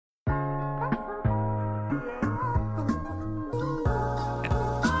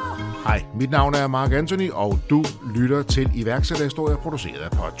Hej, mit navn er Mark Anthony, og du lytter til iværksætterhistorier produceret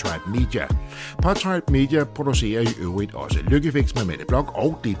af Podtribe Media. Podtribe Media producerer i øvrigt også Lykkefix med Mette Blok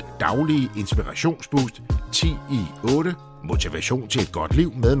og dit daglige inspirationsboost 10 i 8. Motivation til et godt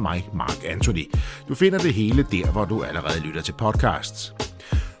liv med mig, Mark Anthony. Du finder det hele der, hvor du allerede lytter til podcasts.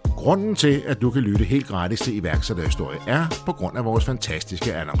 Grunden til, at du kan lytte helt gratis til iværksætterhistorie, er på grund af vores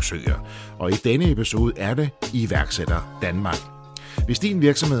fantastiske annoncører. Og i denne episode er det Iværksætter Danmark. Hvis din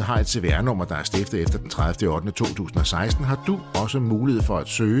virksomhed har et CVR-nummer, der er stiftet efter den 30.8.2016, har du også mulighed for at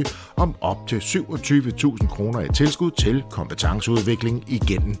søge om op til 27.000 kroner i tilskud til kompetenceudvikling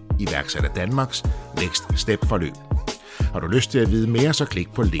igennem Iværksætter Danmarks Next Step-forløb. Har du lyst til at vide mere, så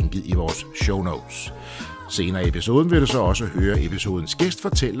klik på linket i vores show notes. Senere i episoden vil du så også høre episodens gæst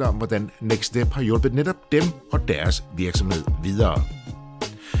fortælle om, hvordan Next Step har hjulpet netop dem og deres virksomhed videre.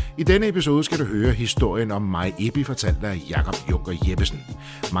 I denne episode skal du høre historien om MyEpi fortalt af Jakob Junker Jeppesen.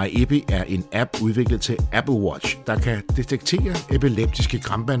 MyEpi er en app udviklet til Apple Watch, der kan detektere epileptiske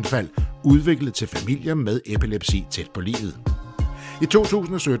krampeanfald, udviklet til familier med epilepsi tæt på livet. I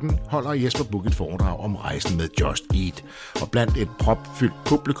 2017 holder Jesper Buch et foredrag om rejsen med Just Eat, og blandt et propfyldt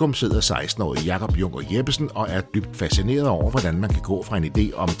publikum sidder 16-årige Jakob Junker Jeppesen og er dybt fascineret over, hvordan man kan gå fra en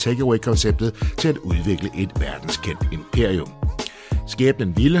idé om takeaway-konceptet til at udvikle et verdenskendt imperium.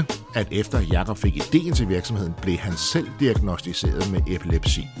 Skæbnen ville, at efter Jakob fik idéen til virksomheden, blev han selv diagnosticeret med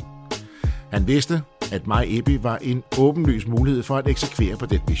epilepsi. Han vidste, at MyEpi var en åbenlys mulighed for at eksekvere på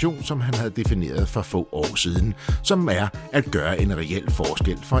den vision, som han havde defineret for få år siden, som er at gøre en reel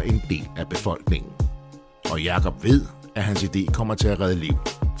forskel for en del af befolkningen. Og Jakob ved, at hans idé kommer til at redde liv,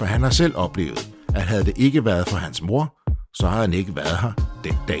 for han har selv oplevet, at havde det ikke været for hans mor, så havde han ikke været her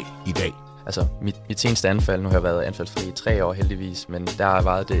den dag i dag. Altså, mit seneste anfald, nu har jeg været anfaldsfri i 3 år heldigvis, men der har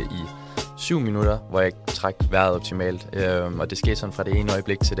været det i 7 minutter, hvor jeg træk vejret optimalt. Og det skete sådan fra det ene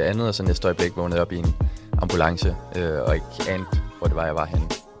øjeblik til det andet, og så næste øjeblik vågnede op i en ambulance, og ikke anede, hvor det var, jeg var henne.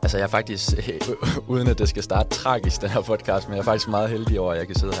 Altså, jeg er faktisk, uden at det skal starte tragisk, den her podcast, men jeg er faktisk meget heldig over, at jeg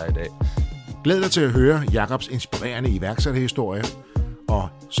kan sidde her i dag. Glæd dig til at høre Jakobs inspirerende iværksætterhistorie, og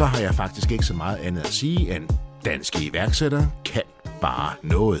så har jeg faktisk ikke så meget andet at sige, end danske iværksættere kan bare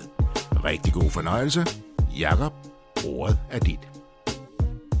noget. Rigtig god fornøjelse. Jakob, ordet er dit.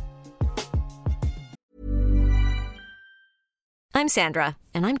 I'm Sandra,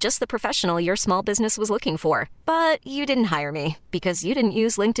 and I'm just the professional your small business was looking for. But you didn't hire me because you didn't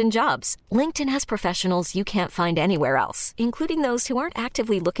use LinkedIn Jobs. LinkedIn has professionals you can't find anywhere else, including those who aren't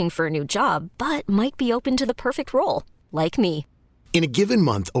actively looking for a new job, but might be open to the perfect role, like me. In a given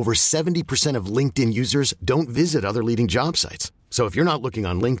month, over 70% of LinkedIn users don't visit other leading job sites. So if you're not looking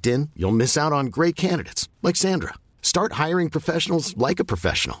on LinkedIn, you'll miss out on great candidates like Sandra. Start hiring professionals like a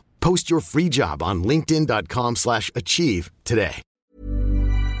professional. Post your free job on linkedin.com/achieve today.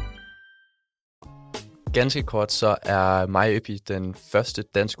 Ganske kort, så er MyEpi den første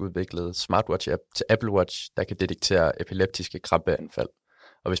dansk udviklede smartwatch-app til Apple Watch, der kan detektere epileptiske krampeanfald.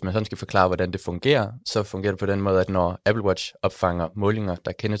 Og hvis man sådan skal forklare, hvordan det fungerer, så fungerer det på den måde, at når Apple Watch opfanger målinger,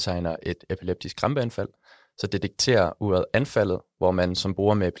 der kendetegner et epileptisk krampeanfald, så detekterer uret anfaldet, hvor man som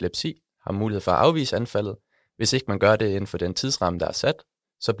bruger med epilepsi har mulighed for at afvise anfaldet. Hvis ikke man gør det inden for den tidsramme, der er sat,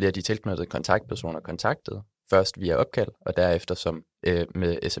 så bliver de tilknyttede kontaktpersoner kontaktet, først via opkald, og derefter som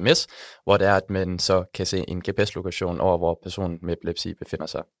med sms, hvor det er, at man så kan se en GPS-lokation over, hvor personen med epilepsi befinder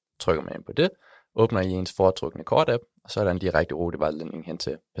sig. Trykker man ind på det, åbner i ens foretrukne kortapp, og så er der en direkte rutevejledning hen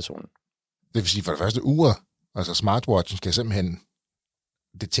til personen. Det vil sige for det første uret, altså smartwatchen skal simpelthen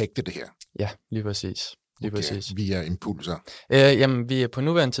detekte det her. Ja, lige præcis. Lige præcis. Via impulser? Jamen, på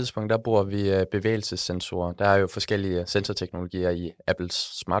nuværende tidspunkt, der bruger vi bevægelsessensorer. Der er jo forskellige sensorteknologier i Apples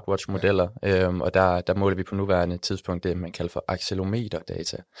smartwatch-modeller, og der måler vi på nuværende tidspunkt det, man kalder for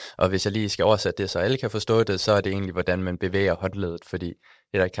accelerometerdata. Og hvis jeg lige skal oversætte det, så alle kan forstå det, så er det egentlig, hvordan man bevæger håndleddet, fordi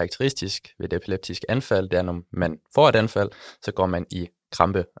det, der er karakteristisk ved et epileptisk anfald, det er, når man får et anfald, så går man i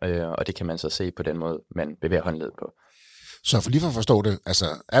krampe, og det kan man så se på den måde, man bevæger håndleddet på. Så for lige for at forstå det, altså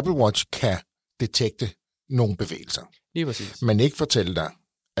Apple Watch kan detekte nogle bevægelser. Lige præcis. Men ikke fortælle dig,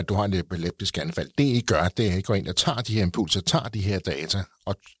 at du har en epileptisk anfald. Det I gør, det er, at I går ind og tager de her impulser, tager de her data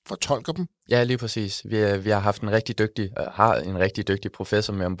og fortolker dem. Ja, lige præcis. Vi har haft en rigtig dygtig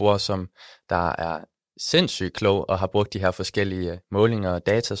professor med ombord, som der er sindssygt klog og har brugt de her forskellige målinger og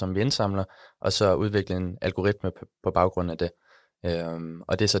data, som vi indsamler, og så udviklet en algoritme på baggrund af det.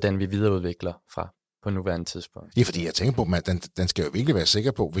 Og det er så den, vi videreudvikler fra på nuværende tidspunkt. Ja, fordi jeg tænker på, at den skal jo virkelig være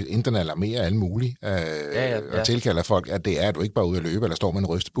sikker på, hvis den alarmerer alle mulige og tilkalder folk, at det er, at du ikke bare er ude at løbe, eller står med en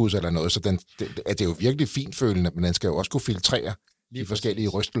rystebus eller noget, så det er jo virkelig finfølende, men den skal jo også kunne filtrere de forskellige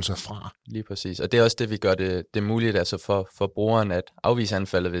rystelser fra. Lige præcis. Og det er også det, vi gør det muligt altså for brugeren at afvise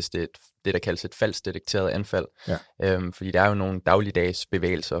anfaldet, hvis det er det, der kaldes et falsk detekteret anfald. Ja. Fordi der er jo nogle dagligdags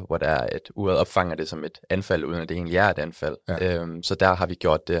bevægelser, hvor der er uret opfanger det som et anfald, uden at det egentlig er et anfald. Ja. Så der har vi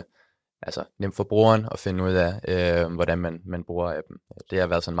gjort det altså nemt for brugeren at finde ud af, hvordan man bruger appen. Det har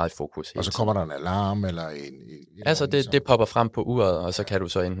været sådan meget i fokus. Og så kommer der en alarm eller en altså det popper frem på uret, og så kan du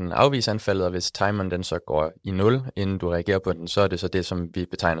så enten afvise anfaldet, og hvis timeren den så går i 0, inden du reagerer på den, så er det så det, som vi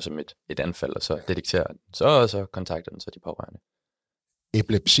betegner som et anfald, og så detekterer den. Så kontakter den så de pårørende.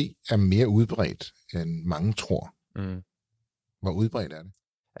 Epilepsi er mere udbredt, end mange tror. Hvor udbredt er det?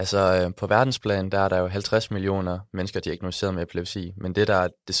 Altså på verdensplan, der er der jo 50 millioner mennesker diagnosticeret med epilepsi, men det der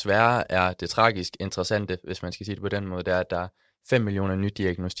desværre er det tragisk interessante, hvis man skal sige det på den måde, det er, at der er 5 millioner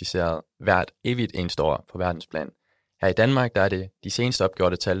nydiagnosticeret hvert evigt eneste år på verdensplan. Her i Danmark, der er det de seneste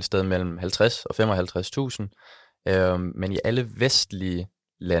opgjorte tal sted mellem 50 og 55.000, men i alle vestlige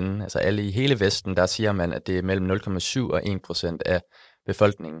lande, altså alle i hele Vesten, der siger man, at det er mellem 0,7 og 1% af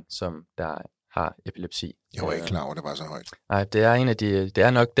befolkningen, som der har epilepsi. Jeg var ikke klar over, det var så højt. Nej, det er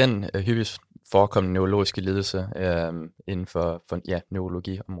nok den hyppigst forekommende neurologiske lidelse inden for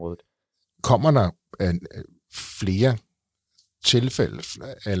neurologiområdet. Kommer der flere tilfælde,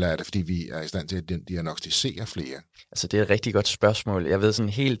 eller er det fordi, vi er i stand til at diagnostisere flere? Altså, det er et rigtig godt spørgsmål. Jeg ved sådan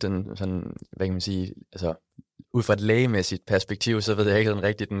helt hvad kan man sige, altså ud fra et lægemæssigt perspektiv, så ved jeg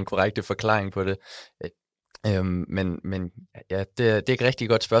ikke den korrekte forklaring på det. Men ja, det er et rigtig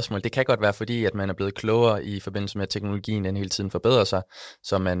godt spørgsmål. Det kan godt være, fordi at man er blevet klogere i forbindelse med, at teknologien den hele tiden forbedrer sig,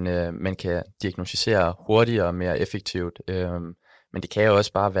 så man kan diagnosticere hurtigere og mere effektivt. Men det kan jo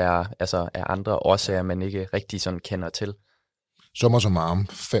også bare være af andre årsager, man ikke rigtig sådan kender til. Summa summarum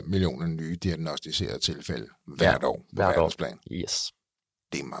 5 millioner nye diagnostiserede tilfælde hvert år på verdensplan. Yes.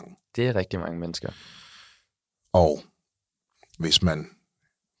 Det er mange. Det er rigtig mange mennesker. Og hvis man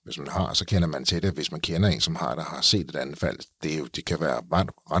har, så kender man til det. Hvis man kender en, som har det, har set et anfald, det kan være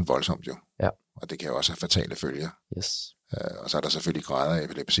ret voldsomt jo. Ja. Og det kan jo også have fatale følger. Yes. Og så er der selvfølgelig grader af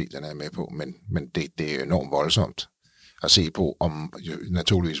epilepsi, den er med på, men det er enormt voldsomt at se på, om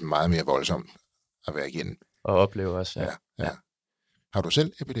naturligvis meget mere voldsomt at være igennem. Og opleve også, ja. Har du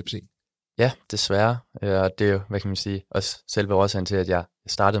selv epilepsi? Ja, desværre. Og det er jo, hvad kan man sige, også selve årsagen til, at jeg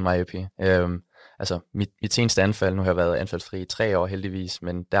startede myopy. Altså mit seneste anfald, nu har jeg været anfaldsfri i 3 år heldigvis,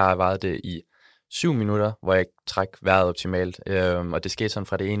 men der var det i 7 minutter, hvor jeg trak vejret optimalt, og det skete sådan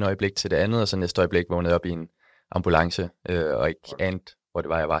fra det ene øjeblik til det andet, og så næste øjeblik vågnede op i en ambulance, og ikke anede, hvor det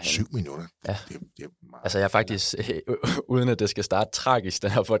var, jeg var henne. 7 minutter? Ja. Det er meget altså jeg er faktisk, uden at det skal starte tragisk,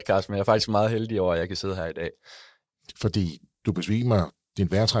 den her podcast, men jeg er faktisk meget heldig over, at jeg kan sidde her i dag. Fordi du besvimer,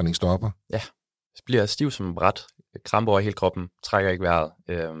 din vejrtrækning stopper? Ja, jeg bliver stiv som en bræt, kramper over hele kroppen, trækker ikke vejret.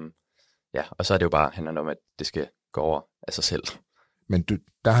 Ja, og så er det jo bare handler om, at det skal gå over af sig selv. Men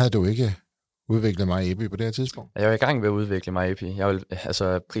der havde du ikke udviklet myopy på det her tidspunkt? Jeg var i gang med at udvikle myopy. Jeg vil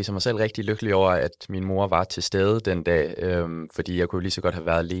priser mig selv rigtig lykkelig over, at min mor var til stede den dag, fordi jeg kunne lige så godt have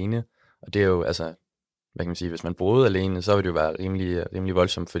været alene. Og det er jo, altså, hvad kan man sige, hvis man boede alene, så ville det jo være rimelig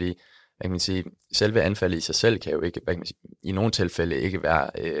voldsomt, fordi, hvad kan man sige, selve anfaldet i sig selv kan jo ikke, hvad kan man sige, i nogle tilfælde ikke være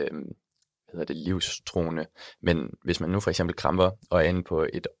livstruende. Men hvis man nu for eksempel kramper og er inde på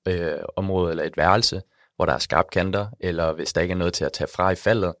et område eller et værelse, hvor der er skarpe kanter, eller hvis der ikke er noget til at tage fra i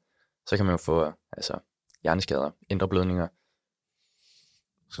faldet, så kan man jo få hjerneskader, indre blødninger.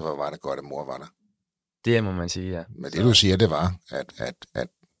 Så hvor var det godt, at mor var der? Det må man sige, ja. Men det du siger, det var, at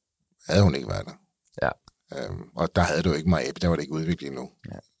havde hun ikke været der. Ja. Og der havde du ikke myopy, der var det ikke udviklet endnu.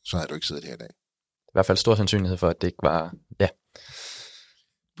 Ja. Så havde du ikke siddet her i dag. I hvert fald stor sandsynlighed for, at det ikke var, ja.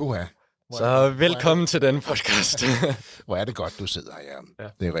 Buha. Så velkommen til denne podcast. Hvor er det godt, du sidder her, Jørgen. Ja.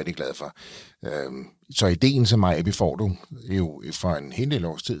 Det er jeg rigtig glad for. Så ideen til myopy får du jo for en hel del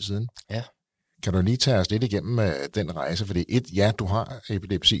års tid siden. Ja. Kan du lige tage os lidt igennem den rejse? Fordi du har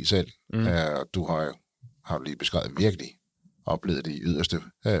epilepsi selv, og du har du lige beskrevet virkelig oplevet det i yderste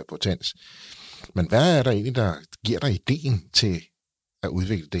potens. Men hvad er der egentlig, der giver dig ideen til at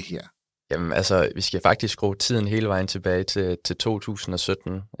udvikle det her? Jamen altså, vi skal faktisk skrue tiden hele vejen tilbage til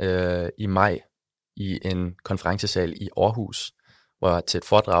 2017 i maj i en konferencesal i Aarhus, hvor jeg til et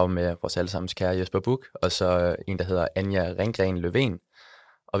foredrag med vores allesammens kære Jesper Buch, og så en, der hedder Anja Ringgren Löfven.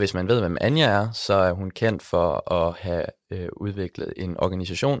 Og hvis man ved, hvem Anja er, så er hun kendt for at have udviklet en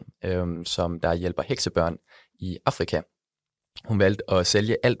organisation, som der hjælper heksebørn i Afrika. Hun valgte at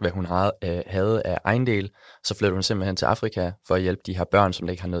sælge alt, hvad hun havde af ejendel, så flyttede hun simpelthen til Afrika for at hjælpe de her børn, som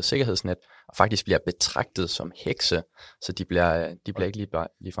ikke har noget sikkerhedsnet, og faktisk bliver betragtet som hekse, så de bliver ikke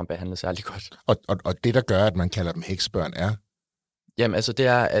ligefrem behandlet særlig godt. Og det, der gør, at man kalder dem heksebørn, er? Jamen, altså det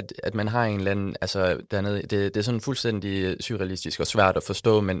er, at man har en eller anden, altså dernede, det er sådan fuldstændig surrealistisk og svært at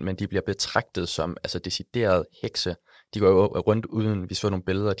forstå, men de bliver betragtet som altså decideret hekse. De går jo rundt uden, vi så nogle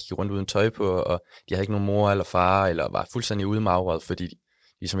billeder, de gik rundt uden tøj på, og de havde ikke nogen mor eller far, eller var fuldstændig udmagret, fordi de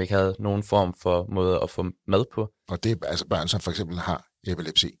ligesom ikke havde nogen form for måde at få mad på. Og det er altså børn, som for eksempel har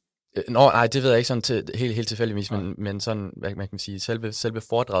epilepsi? Nej, det ved jeg ikke sådan helt tilfældigvis, men sådan, hvad man kan sige, selve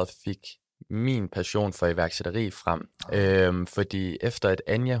foredraget fik min passion for iværksætteri frem. Fordi efter at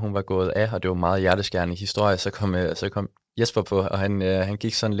Anja, hun var gået af, og det var meget hjerteskærende historie, så kom Jesper på, og han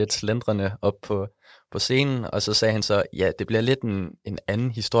gik sådan lidt slendrende op på scenen, og så sagde han så, ja, det bliver lidt en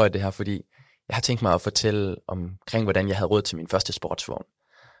anden historie det her, fordi jeg har tænkt mig at fortælle omkring, hvordan jeg havde råd til min første sportsvogn.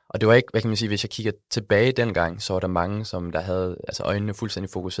 Og det var ikke, hvad kan man sige, hvis jeg kigger tilbage dengang, så var der mange, som der havde altså øjnene fuldstændig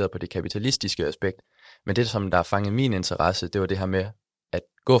fokuseret på det kapitalistiske aspekt. Men det, som der fangede min interesse, det var det her med at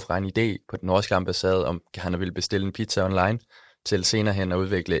gå fra en idé på den norske ambassade, om han ville bestille en pizza online, til senere hen at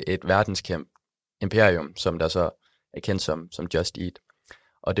udvikle et verdenskæmpe imperium, som der så er kendt som Just Eat.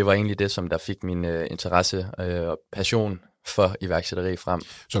 Og det var egentlig det, som der fik min interesse og passion for iværksætteri frem.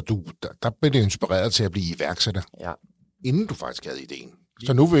 Så der blev du inspireret til at blive iværksætter? Ja. Inden du faktisk havde ideen?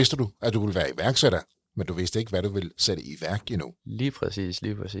 Så nu vidste du, at du ville være iværksætter, men du vidste ikke, hvad du ville sætte i værk endnu? Lige præcis.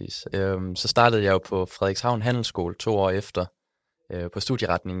 Så startede jeg jo på Frederikshavn Handelsskole 2 år efter, på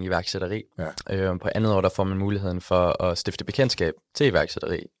studieretningen iværksætteri. Ja. På andet år, der får man muligheden for at stifte bekendtskab til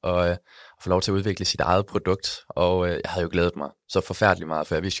iværksætteri, og få lov til at udvikle sit eget produkt. Og jeg havde jo glædet mig så forfærdeligt meget,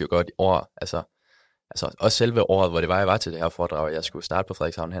 for jeg vidste jo godt i år, altså også selve året, hvor det var, jeg var til det her foredrag, at jeg skulle starte på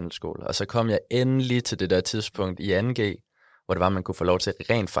Frederikshavn Handelsskole. Og så kom jeg endelig til det der tidspunkt i 2G, hvor det var, at man kunne få lov til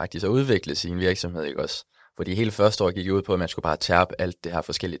rent faktisk at udvikle sin virksomhed, ikke også? Fordi hele første år gik ud på, at man skulle bare tærpe alt det her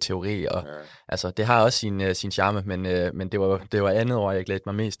forskellige teori, og altså, det har også sin charme, men det var andet år, jeg glædte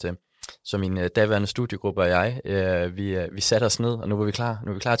mig mest til. Så min daværende studiegruppe og jeg, vi satte os ned, og nu var vi klar. Nu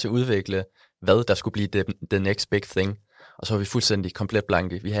er vi klar til at udvikle, hvad der skulle blive the next big thing. Og så var vi fuldstændig komplet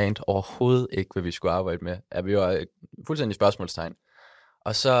blanke. Vi havde overhovedet ikke, hvad vi skulle arbejde med. Ja, vi var fuldstændig spørgsmålstegn.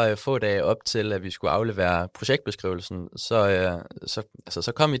 Og så få dage op til, at vi skulle aflevere projektbeskrivelsen,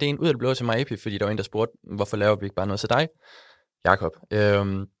 så kom ideen ud af det blå til mig, fordi der var en, der spurgte, hvorfor laver vi ikke bare noget til dig, Jakob?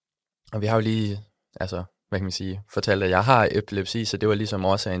 Og vi har jo lige, altså, hvad kan man sige, fortalt, at jeg har epilepsi, så det var ligesom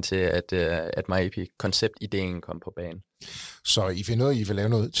årsagen til, at MyEpi-konceptideen kom på banen. Så I finder ud af, at I vil lave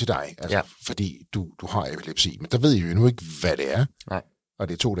noget til dig, altså, fordi du har epilepsi, men der ved I jo endnu ikke, hvad det er. Nej. Og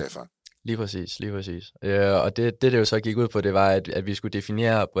det er 2 dage før. Lige præcis. Og det jo så gik ud på, det var, at vi skulle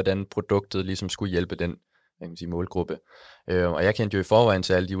definere, hvordan produktet ligesom skulle hjælpe den, hvad kan man sige, målgruppe. Og jeg kendte jo i forvejen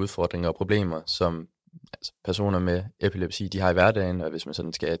til alle de udfordringer og problemer, som altså, personer med epilepsi, de har i hverdagen, og hvis man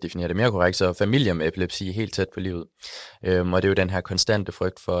sådan skal definere det mere korrekt, så er familier med epilepsi helt tæt på livet. Og det er jo den her konstante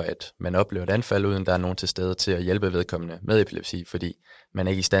frygt for, at man oplever et anfald, uden der er nogen til stede til at hjælpe vedkommende med epilepsi, fordi man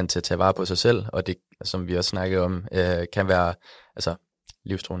er ikke i stand til at tage vare på sig selv, og det, som vi også snakkede om, kan være altså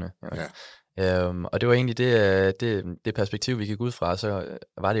livstruende. Ja. Og det var egentlig det perspektiv, vi gik ud fra. Så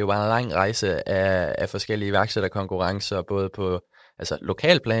var det jo bare en lang rejse af forskellige iværksætterkonkurrencer, både på altså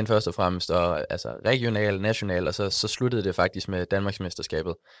lokalplan først og fremmest, og altså regional, national, og så sluttede det faktisk med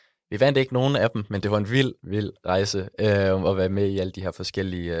Danmarksmesterskabet. Vi vandt ikke nogen af dem, men det var en vild rejse at være med i alle de her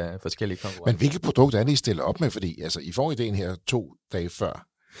forskellige konkurrencer. Men hvilket produkt er det, I stiller op med? Fordi altså, I får ideen her 2 dage før.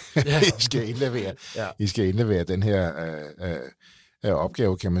 I skal indlevere den her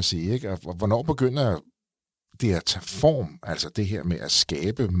opgave, kan man sige, ikke? Og hvornår begynder det at tage form, altså det her med at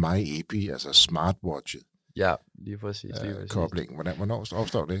skabe MyEpi, altså smartwatchet? Ja, lige præcis. Koblingen. Hvornår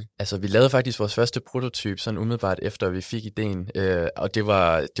opstår det? Altså, vi lavede faktisk vores første prototyp sådan umiddelbart efter, vi fik ideen, og det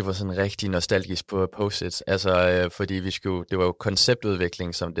var sådan rigtig nostalgisk på Post-it, altså, fordi det var jo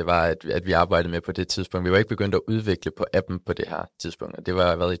konceptudvikling, som det var, at vi arbejdede med på det tidspunkt. Vi var ikke begyndt at udvikle på appen på det her tidspunkt, og det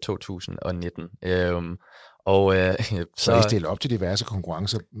var været i 2019. Så I stiller op til diverse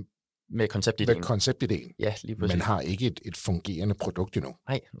konkurrencer med konceptideen. Ja, lige præcis. Man har ikke et fungerende produkt endnu.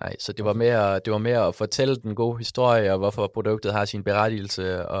 Nej, så det var mere at fortælle den gode historie, og hvorfor produktet har sin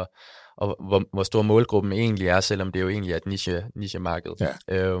berettigelse, og hvor stor målgruppen egentlig er, selvom det jo egentlig er et niche-marked. Ja.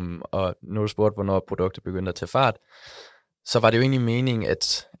 Og når du spurgte, hvornår produktet begyndte at tage fart, så var det jo egentlig meningen,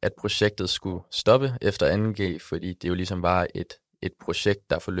 at projektet skulle stoppe efter 2G, fordi det jo ligesom var et projekt,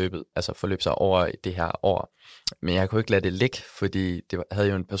 der forløb sig over det her år. Men jeg kunne ikke lade det ligge, fordi det havde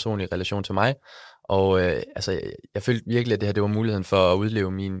jo en personlig relation til mig, og jeg følte virkelig, at det var muligheden for at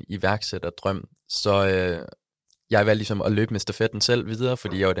udleve min iværksætterdrøm, så jeg valgte ligesom at løbe med stafetten selv videre,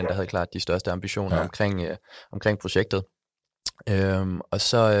 fordi jeg var den, der havde klart de største ambitioner omkring projektet. Og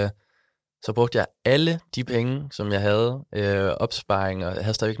så Så brugte jeg alle de penge, som jeg havde, opsparing, og jeg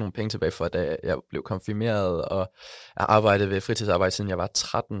havde stadigvæk nogle penge tilbage for, da jeg blev konfirmeret, og jeg arbejdede ved fritidsarbejde, siden jeg var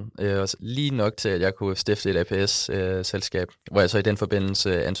 13, og lige nok til, at jeg kunne stifte et APS-selskab, hvor jeg så i den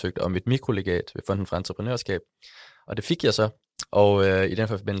forbindelse ansøgte om et mikrolegat ved Fonden for Entreprenørskab, og det fik jeg så, og i den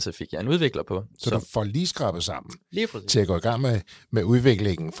forbindelse fik jeg en udvikler på. Så du får lige skrabet sammen lige til at gå i gang med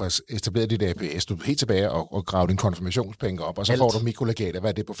udviklingen for at etablere dit APS. Du er helt tilbage og grave din konfirmationspenge op, og så får du mikrolegater. Hvad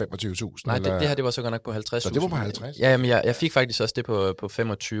er det på 25.000? Nej, det her det var så godt nok på 50.000. Så det var på 50? Ja, men jeg fik faktisk også det på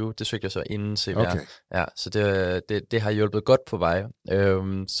 25. Det søgte jeg så inden CVR. Okay. Ja, så det har hjulpet godt på vej.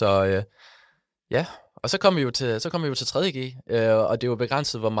 Ja. Og så kommer vi jo til 3.G, og det er jo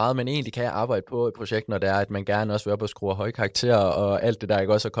begrænset, hvor meget man egentlig kan arbejde på et projekt, når det er, at man gerne også vil op og skrue høje karakterer, og alt det der,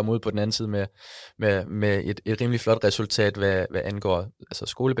 ikke også at komme ud på den anden side med et rimelig flot resultat, hvad angår altså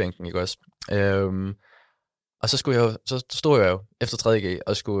skolebænken, ikke også. Og så stod jeg jo efter 3.G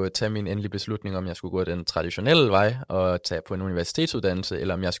og skulle tage min endelige beslutning, om jeg skulle gå den traditionelle vej og tage på en universitetsuddannelse,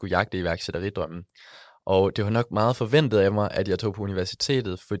 eller om jeg skulle jagte iværksætteridrømmen. Og det var nok meget forventet af mig, at jeg tog på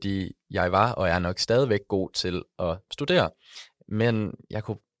universitetet, fordi jeg var og er nok stadigvæk god til at studere. Men jeg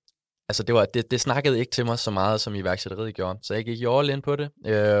kunne, altså det snakkede ikke til mig så meget, som iværksætteriet gjorde. Så jeg gik all in på det,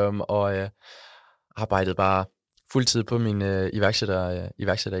 og arbejdede bare fuldtid på min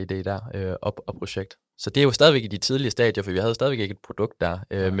iværksætteridé der, og projekt. Så det er jo stadigvæk i de tidlige stadier, for vi havde stadigvæk ikke et produkt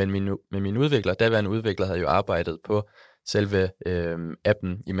der. Men min udvikler, daværende udvikler, havde jo arbejdet på selve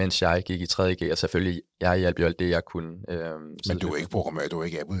appen, imens jeg gik i 3.G, og selvfølgelig jeg hjalp jo alt det, jeg kunne. Men du er ikke programmør, du er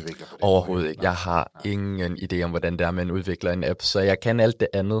ikke appudvikler på det? Overhovedet ikke. Jeg har ingen idé om, hvordan det er, man udvikler en app, så jeg kan alt det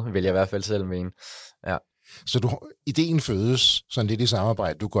andet, vil jeg i hvert fald selv mene. Ja. Så ideen fødes sådan lidt i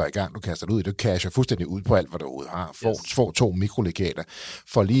samarbejde, du går i gang, du kaster det ud, du casher fuldstændig ud på alt, hvad du overhovedet har, får 2 mikrolegater,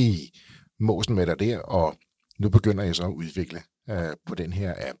 får lige måsen med dig der, og nu begynder jeg så at udvikle på den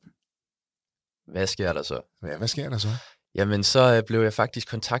her app. Hvad sker der så? Ja, hvad sker der så? Jamen, så blev jeg faktisk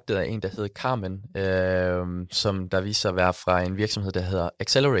kontaktet af en, der hedder Carmen, som der viser at være fra en virksomhed, der hedder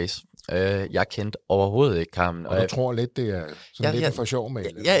Accelerace. Jeg kendte overhovedet ikke Carmen. Og du tror lidt, det er sådan lidt for sjov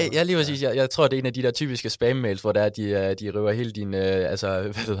mail? Ja, lige præcis. Jeg tror, det er en af de der typiske spam-mails, hvor der de river hele din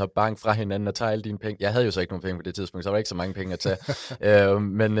bank fra hinanden og tager alle dine penge. Jeg havde jo så ikke nogen penge på det tidspunkt, så var der ikke så mange penge at tage.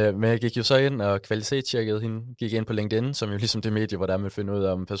 Men jeg gik jo så ind og kvalitetstjekkede hende. Gik ind på LinkedIn, som jo ligesom det medie, hvor der man finder ud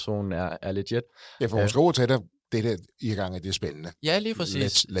af, om personen er legit. Jeg får måske ord til dig. Det der i gang, det er spændende. Ja, lige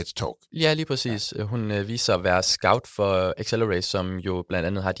præcis. Let's talk. Ja, lige præcis. Ja. Hun viser at være scout for Accelerace, som jo blandt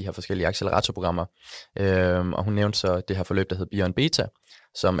andet har de her forskellige acceleratorprogrammer. Og hun nævnte så det her forløb, der hedder Beyond Beta,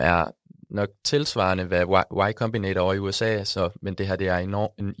 som er nok tilsvarende hvad Y Combinator over i USA, men det her det er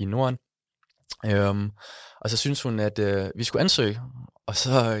i Norden. Og så synes hun, at vi skulle ansøge. Og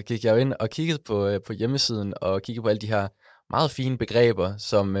så gik jeg jo ind og kiggede på hjemmesiden og kiggede på alle de her meget fine begreber,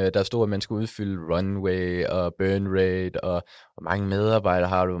 som der stod, at man skulle udfylde runway og burn rate, og hvor mange medarbejdere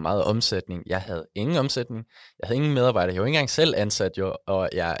har du, hvor meget omsætning. Jeg havde ingen omsætning, jeg havde ingen medarbejdere, jeg var ikke engang selv ansat jo, og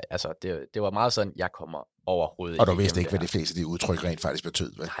det var meget sådan, jeg kommer overhovedet ikke. Og du vidste ikke, hvad de fleste af de udtryk rent faktisk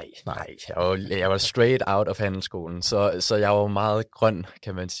betød, vel? Nej. Jeg var straight out of handelsskolen, så jeg var meget grøn,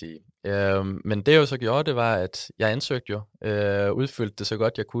 kan man sige. Men det jeg jo så gjorde, det var, at jeg ansøgte jo, udfyldte det så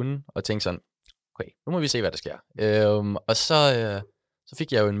godt jeg kunne, og tænkte sådan, okay, nu må vi se, hvad der sker. Og så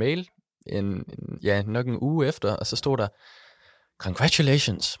fik jeg jo en mail, nok en uge efter, og så stod der,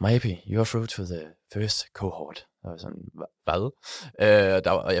 congratulations, Maybe, you are through to the first cohort. Og sådan, hvad?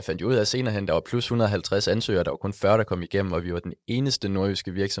 Og jeg fandt jo ud af senere hen, der var plus 150 ansøgere, der var kun 40, der kom igennem, og vi var den eneste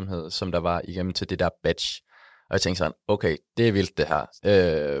nordjyske virksomhed, som der var igennem til det der batch. Og jeg tænkte sådan, okay, det er vildt det her.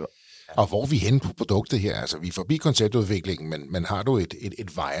 Og hvor er vi henne på produktet her? Altså, vi er forbi konceptudviklingen, men har du et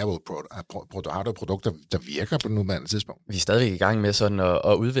viable produkt? Har du et produkt, der virker på nuværende tidspunkt? Vi er stadigvæk i gang med sådan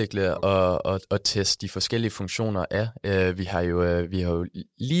at udvikle og teste de forskellige funktioner af. Vi har jo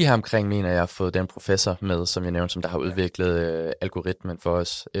lige her omkring, mener jeg, fået den professor med, som jeg nævnte, som der har udviklet algoritmen for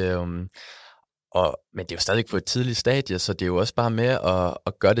os. Men det er jo stadig på et tidligt stadie, så det er jo også bare med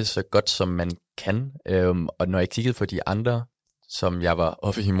at gøre det så godt, som man kan. Og når jeg kiggede på de andre, som jeg var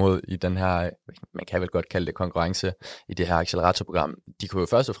oppe imod i den her, man kan vel godt kalde det konkurrence, i det her acceleratorprogram, de kunne jo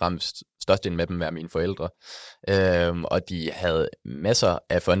først og fremmest, størstedelen med dem være mine forældre, og de havde masser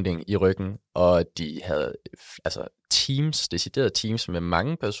af funding i ryggen, og de havde deciderede teams med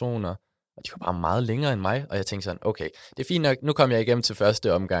mange personer, og de var bare meget længere end mig, og jeg tænkte sådan, okay, det er fint nok, nu kom jeg igennem til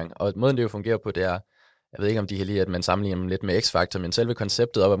første omgang, og måden det jo fungerer på, det er, jeg ved ikke, om de kan lide, at man sammenligner dem lidt med X-Factor, men selve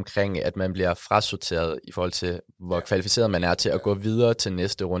konceptet op omkring, at man bliver frasorteret i forhold til, hvor kvalificeret man er til at gå videre til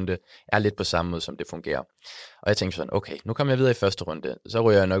næste runde, er lidt på samme måde, som det fungerer. Og jeg tænkte sådan, okay, nu kommer jeg videre i første runde, så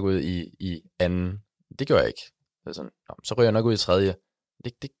ryger jeg nok ud i anden. Det gjorde jeg ikke. Så ryger jeg nok ud i tredje.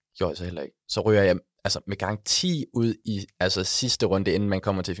 gjorde jeg så heller ikke. Så ryger jeg med garanti ud i sidste runde, inden man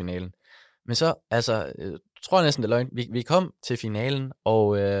kommer til finalen. Men så, tror jeg næsten, det er løgn. Vi kom til finalen,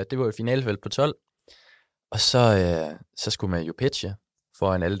 og det var jo finalefelt på 12. Og så skulle man jo pitche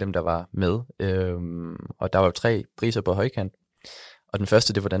foran alle dem, der var med. Og der var jo 3 priser på højkant. Og den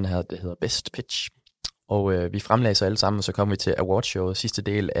første, det var den her, det hedder Best Pitch. Og vi fremlagde så alle sammen, og så kom vi til awardshowet, sidste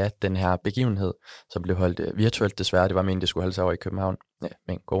del af den her begivenhed, som blev holdt virtuelt desværre. Det var meningen, det skulle holde sig over i København,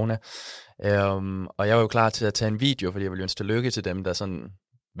 med corona. Og jeg var jo klar til at tage en video, fordi jeg ville ønske lykke til dem, der sådan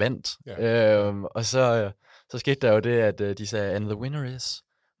vandt. Ja. Og så skete der jo det, at de sagde, and the winner is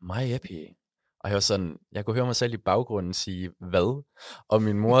My Epi. Og jeg var sådan, jeg kunne høre mig selv i baggrunden sige, hvad? Og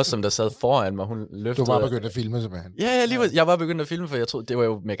min mor, som der sad foran mig, hun løftede... Du var begyndt at filme, simpelthen. Ja, jeg var begyndt at filme, for jeg troede, det var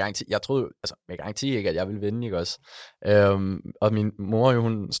jo med garanti... Jeg troede med garanti ikke, at jeg ville vinde, ikke også? Og min mor,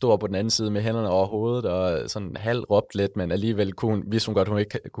 hun stod på den anden side med hænderne over hovedet, og sådan halv råbt lidt, men alligevel vidste hun godt, hun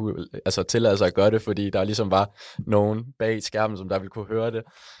ikke kunne tillade sig at gøre det, fordi der ligesom var nogen bag skærmen, som der ville kunne høre det.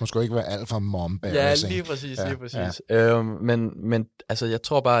 Hun skulle ikke være alt for mom bag. Ja, lige præcis. Ja. Men jeg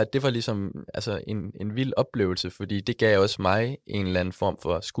tror bare, at det var ligesom... en vild oplevelse, fordi det gav også mig en eller anden form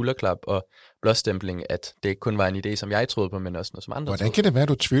for skulderklap og blåstempling, at det ikke kun var en idé, som jeg troede på, men også noget som andre. Hvordan kan det være, at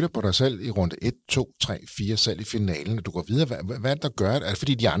du tvivler på dig selv i runde 1, 2, 3, 4, selv i finalen, og du går videre? Hvad er det, der gør det? Er det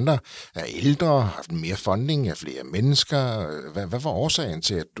fordi de andre er ældre, har haft mere funding, er flere mennesker? Hvad var årsagen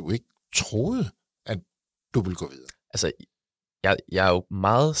til, at du ikke troede, at du ville gå videre? Jeg er jo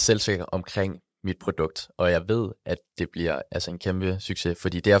meget selvsikker omkring mit produkt, og jeg ved, at det bliver en kæmpe succes,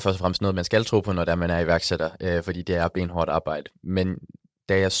 fordi det er først og fremmest noget, man skal tro på, når man er iværksætter, fordi det er benhårdt arbejde. Men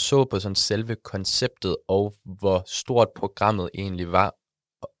da jeg så på sådan selve konceptet, og hvor stort programmet egentlig var,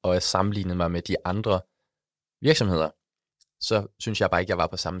 og jeg sammenlignede mig med de andre virksomheder, så synes jeg bare ikke, jeg var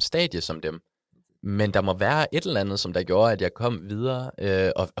på samme stadie som dem. Men der må være et eller andet, som der gjorde, at jeg kom videre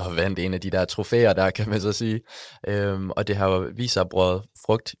og vandt en af de der trofæer, der kan man så sige. Og det har jo vist sig brød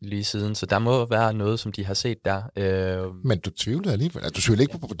frugt lige siden, så der må være noget, som de har set der. Men du tvivlede alligevel? Du tvivlede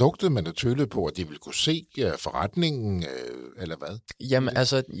ikke på produktet, men du tvivlede på, at de ville kunne se forretningen, eller hvad? Jamen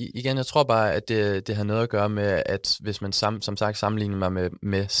igen, jeg tror bare, at det har noget at gøre med, at hvis man som sagt sammenligner mig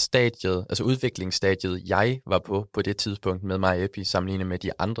med stadiet, altså udviklingsstadiet, jeg var på det tidspunkt med My Epi, sammenlignet med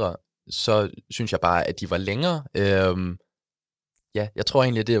de andre, så synes jeg bare, at de var længere. Jeg tror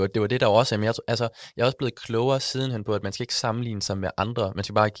egentlig, at det var det, der var også. Men jeg er også blevet klogere sidenhen på, at man skal ikke sammenligne sig med andre. Man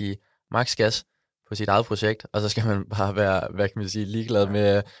skal bare give max gas på sit eget projekt, og så skal man bare være, hvad kan man sige, ligeglad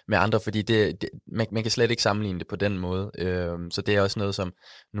med andre, fordi man kan slet ikke sammenligne det på den måde. Så det er også noget, som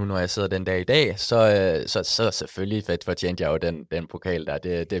nu, når jeg sidder den dag i dag, så selvfølgelig fortjente jeg jo den pokal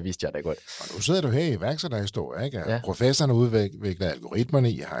der. Det vidste jeg da godt. Og nu sidder du her i iværksætterhistorie, ikke? Ja. Professoren udvikler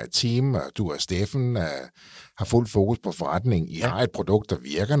algoritmerne, I har et team, og du og Steffen har fuld fokus på forretning. I har et produkt, der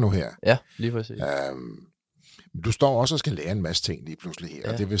virker nu her. Ja, lige præcis. Du står også og skal lære en masse ting lige pludselig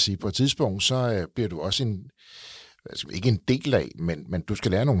her, og det vil sige, på et tidspunkt, så bliver du også ikke en del af, men du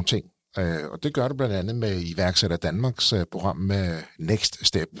skal lære nogle ting. Og det gør du blandt andet med Iværksætter Danmarks program med Next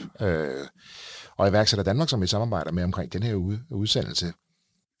Step. Og Iværksætter Danmark, som vi samarbejder med omkring den her udsendelse,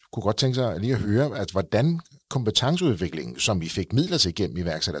 kunne godt tænke sig lige at høre, at hvordan kompetenceudviklingen, som vi fik midler til igennem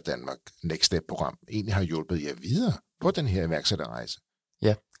Iværksætter Danmark Next Step-program, egentlig har hjulpet jer videre på den her iværksætterrejse.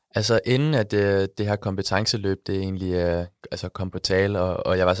 Ja. Inden at det her kompetenceløb, det egentlig kom på tale,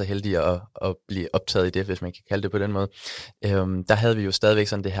 og jeg var så heldig at blive optaget i det, hvis man kan kalde det på den måde, der havde vi jo stadigvæk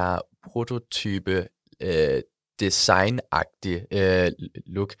sådan det her prototype designagtige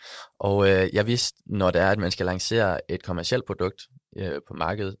look. Og jeg vidste, når det er, at man skal lancere et kommercielt produkt på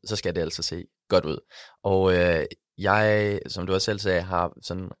markedet, så skal det altså se godt ud. Og jeg, som du også selv sagde, har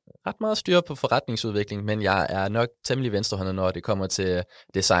sådan ret meget styr på forretningsudvikling, men jeg er nok temmelig venstrehåndet, når det kommer til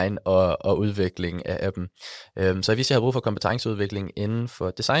design og udvikling af appen. Så jeg vidste, at jeg havde brug for kompetenceudvikling inden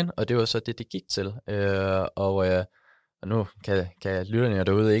for design, og det var så det gik til. Og nu kan lytterne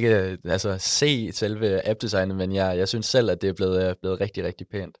derude ikke se selve appdesignet, men jeg synes selv, at det er blevet rigtig, rigtig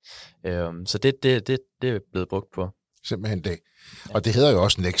pænt. Så det er blevet brugt på. Simpelthen det. Og det hedder jo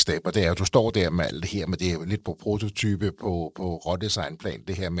også Next Step, og det er, at du står der med alt det her, med det er lidt på prototype, på rådesignplan,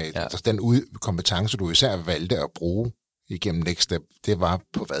 det her med den kompetence, du især valgte at bruge igennem Next Step, det var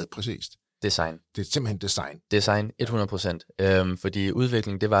på hvad præcist? Design. Det er simpelthen design. Design, 100%. Fordi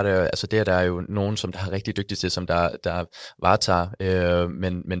udvikling, det var der, det er der jo nogen, som der er rigtig dygtige til, som der varetager,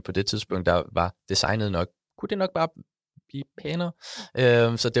 men på det tidspunkt, der var designet nok, kunne det nok bare blive pænere.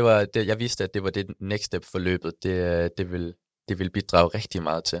 Så jeg vidste, at det var det next step forløbet, det det vil bidrage rigtig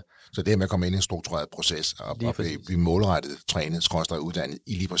meget til. Så det med at komme ind i en struktureret proces og blive målrettet, trænet, uddannet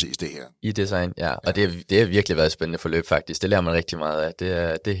i lige præcis det her. I design, ja. Og det har virkelig været et spændende forløb faktisk. Det lærer man rigtig meget af.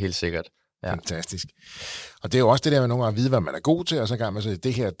 Det er helt sikkert. Ja. Fantastisk. Og det er jo også det der med nogle gange at vide, hvad man er god til, og så kan man sige,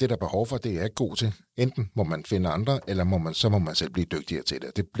 det her, det der er behov for, det er ikke god til. Enten må man finde andre, eller så må man selv blive dygtigere til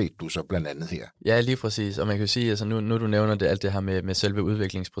det. Det blev du så blandt andet her. Ja, lige præcis. Og man kan jo sige, altså nu du nævner det, alt det her med selve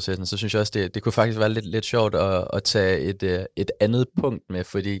udviklingsprocessen, så synes jeg også, det kunne faktisk være lidt sjovt at tage et andet punkt med,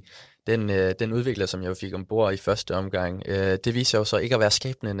 fordi den udvikler, som jeg fik ombord i første omgang, det viser jo så ikke at være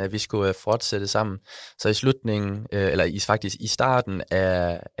skæbnen, at vi skulle fortsætte sammen. Så i slutningen, faktisk i starten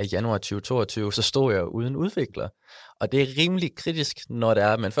af januar 2022, så stod jeg uden udvikler. Og det er rimelig kritisk, når det er,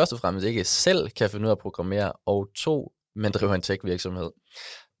 at man først og fremmest ikke selv kan finde ud af at programmere, og 2, man driver en tech-virksomhed.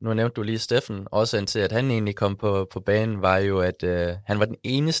 Nu nævnte du lige Steffen, også til at han egentlig kom på banen, var jo, at han var den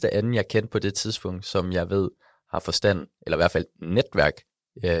eneste anden, jeg kendte på det tidspunkt, som jeg ved har forstand, eller i hvert fald netværk,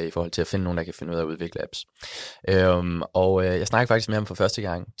 i forhold til at finde nogen, der kan finde ud af at udvikle apps. Jeg snakkede faktisk med ham for første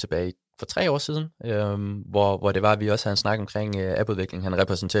gang tilbage for 3 år siden, hvor det var, at vi også havde en snak omkring appudvikling. Han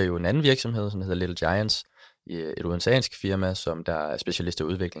repræsenterer jo en anden virksomhed, som hedder Little Giants, et udenlandsk firma, som der er specialist i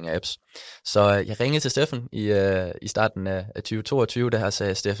udvikling af apps. Så jeg ringede til Steffen i starten af 2022, der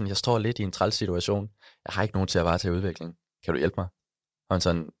sagde Steffen, jeg står lidt i en træls situation. Jeg har ikke nogen til at varetage udvikling. Kan du hjælpe mig? Og han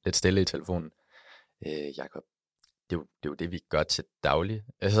sådan lidt stille i telefonen. Jakob, det er jo det, vi gør til daglig.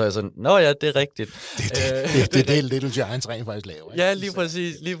 Så jeg sådan, nå ja, det er rigtigt. Det er Little Giants rent faktisk laver. Ja,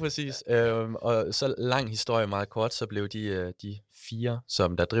 lige præcis. Og så lang historie meget kort, så blev de 4,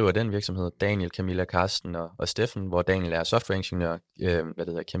 som der driver den virksomhed, Daniel, Camilla, Karsten og Steffen, hvor Daniel er softwareingeniør,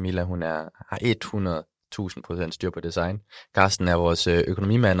 Camilla, hun har 100.000% styr på design. Karsten er vores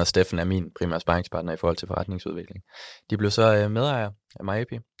økonomimand, og Steffen er min primære sparringspartner i forhold til forretningsudvikling. De blev så medejere af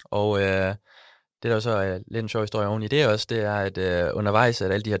MyAPI, og det der jo så er lidt en sjov historie oven i det også, det er, at undervejs,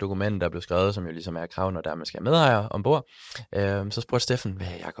 at alle de her dokumenter, der blev skrevet, som jo ligesom er krav, når der man skal have medejere ombord, så spurgte Steffen,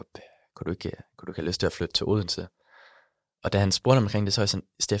 Jakob, kunne du ikke have lyst til at flytte til Odense? Og da han spurgte omkring det, så er jeg sådan,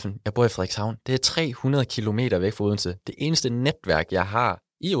 Steffen, jeg bor i Frederikshavn, det er 300 kilometer væk fra Odense. Det eneste netværk, jeg har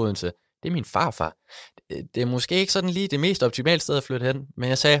i Odense, det er min farfar. Det er måske ikke sådan lige det mest optimale sted at flytte hen, men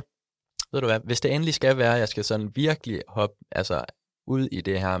jeg sagde, ved du hvad, hvis det endelig skal være, jeg skal sådan virkelig hoppe, ud i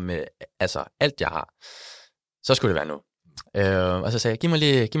det her med alt jeg har, så skulle det være nu. Og så sagde jeg, giv mig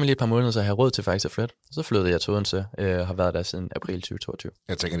lige et par måneder, så jeg har råd til faktisk at flytte. Så flyttede jeg til Odense, og har været der siden april 2022.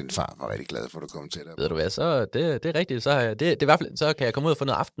 Jeg tænker, at din far var rigtig glad for, at du kom til der. Ved du hvad, så det er rigtigt, så det er i hvert fald, så kan jeg komme ud og få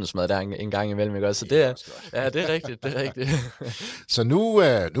noget aftensmad der en gang imellem, ikke? Så det er rigtigt, det er rigtigt. Så nu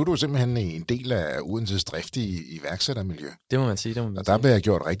er du simpelthen en del af Odenses driftige iværksættermiljø. Det må man sige, Og der bliver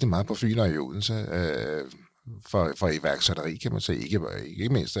gjort rigtig meget på Fyn og i Odense. For iværksætteri, kan man sige. Ikke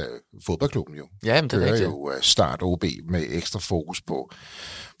mindst fodboldklubben jo. Ja, men det er rigtigt. Jo Start OB med ekstra fokus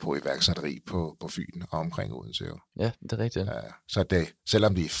på iværksætteri på Fyn og omkring Odense jo. Ja, det er rigtigt. Ja, så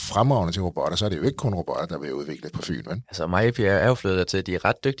selvom de er fremragende til robotter, så er det jo ikke kun robotter, der bliver udviklet på Fyn, vel? Altså MyAPI er jo flyttet til, at de er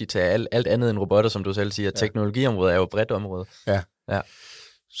ret dygtige til alt andet end robotter, som du selv siger. Ja. Teknologiområdet er jo et bredt område. Ja.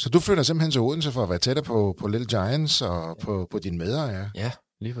 Så du flytter simpelthen til Odense for at være tættere på Little Giants og på dine medejere. Ja.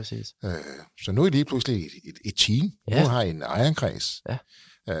 Lige præcis. Så nu er I lige pludselig et team. Ja. Nu har I en ejerkreds. Ja.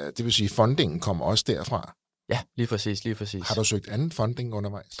 Det vil sige, at fundingen kommer også derfra. Ja, lige præcis. Har du søgt anden funding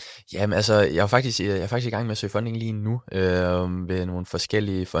undervejs? Jamen altså, jeg er faktisk i gang med at søge funding lige nu ved nogle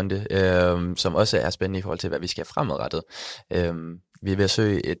forskellige fonde, som også er spændende i forhold til, hvad vi skal fremadrettet. Vi er ved at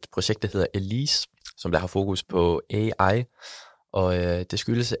søge et projekt, der hedder Elise, som der har fokus på AI. Og det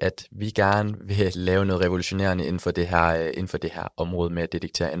skyldes, at vi gerne vil lave noget revolutionerende inden for det her område med at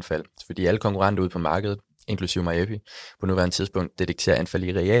detektere anfald. Fordi alle konkurrenter ude på markedet, inklusive MyAPI, på nuværende tidspunkt detekterer anfald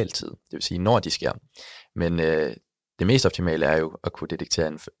i realtid. Det vil sige, når de sker. Men det mest optimale er jo at kunne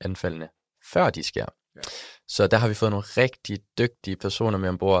detektere anfaldene, før de sker. Ja. Så der har vi fået nogle rigtig dygtige personer med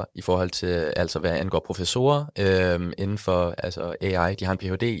ombord i forhold til, altså hvad angår professorer inden for AI. De har en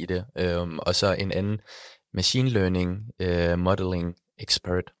Ph.D. i det, og så en anden machine learning modeling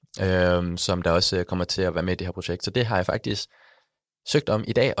expert, som der også kommer til at være med i det her projekt. Så det har jeg faktisk søgt om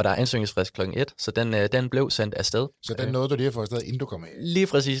i dag, og der er ansøgningsfrist kl. 1, så den blev sendt afsted. Så den nåede du lige at få afsted, inden du kom her? Lige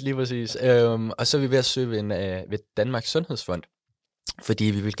præcis. Og så er vi ved at søge ved Danmarks Sundhedsfond, fordi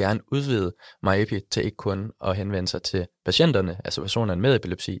vi vil gerne udvide MyAPI til ikke kun at henvende sig til patienterne, altså personerne med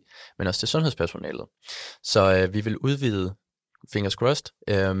epilepsi, men også til sundhedspersonalet. Så vi vil udvide, fingers crossed,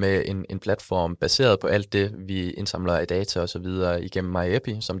 med en platform baseret på alt det, vi indsamler af data og så videre igennem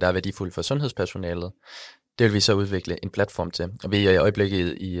MyAPI, som der er værdifuldt for sundhedspersonalet. Det vil vi så udvikle en platform til. Og vi er i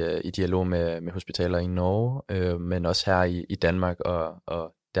øjeblikket i dialog med hospitaler i Norge, men også her i Danmark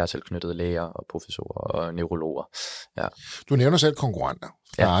og dertil knyttede læger og professorer og neurologer. Ja. Du nævner selv konkurrenter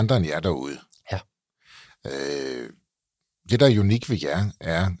fra andre end jer derude. Ja. Det, der er unikt ved jer,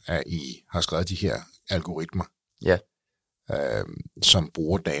 er, at I har skrevet de her algoritmer, som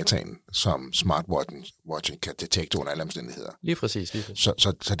bruger dataen, som smartwatchen kan detekte under alle omstændigheder. Lige præcis.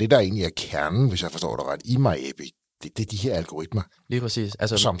 Så det, der egentlig er kernen, hvis jeg forstår det ret, i MyEpi, det er de her algoritmer, lige præcis.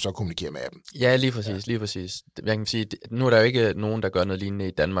 Altså, som så kommunikerer med appen. Ja, lige præcis. Jeg kan sige, nu er der jo ikke nogen, der gør noget lignende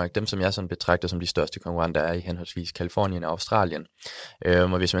i Danmark. Dem, som jeg sådan betragter som de største konkurrenter, er i henholdsvis Californien og Australien.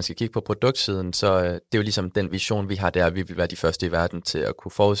 Og hvis man skal kigge på produktsiden, så det er jo ligesom den vision, vi har der, at vi vil være de første i verden til at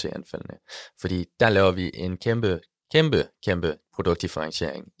kunne forudse anfaldene. Fordi der laver vi en kæmpe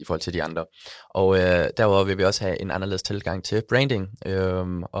produktdifferentiering i forhold til de andre. Og derudover vil vi også have en anderledes tilgang til branding.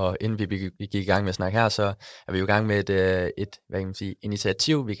 Og inden vi gik i gang med at snakke her, så er vi jo i gang med et hvad kan man sige,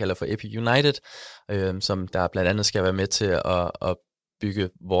 initiativ, vi kalder for Epi United, som der blandt andet skal være med til at bygge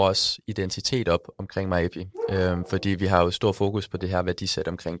vores identitet op omkring MyEpi. Fordi vi har jo stor fokus på det her værdisæt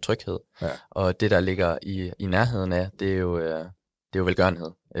omkring tryghed. Ja. Og det, der ligger i nærheden af, det er jo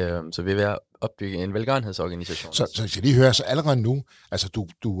velgørenhed. Så vi er ved at opbygge en velgørenhedsorganisation. Så skal lige høre, så allerede nu, altså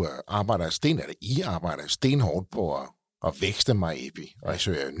du arbejder stenhårdt på at vækste MyEpi, og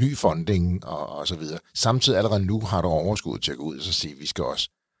søge ny funding og så videre. Samtidig allerede nu har du overskud til at gå ud og så sige, at vi skal også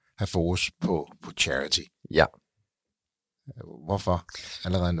have fokus på charity. Ja. Hvorfor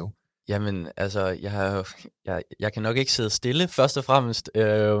allerede nu? Jamen, altså, jeg kan nok ikke sidde stille, først og fremmest,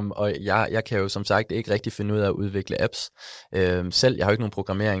 og jeg kan jo som sagt ikke rigtig finde ud af at udvikle apps selv. Jeg har jo ikke nogen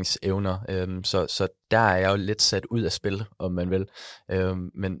programmeringsevner, så der er jeg jo lidt sat ud af spil, om man vil.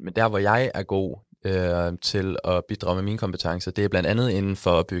 Men der, hvor jeg er god til at bidrage med mine kompetencer, det er blandt andet inden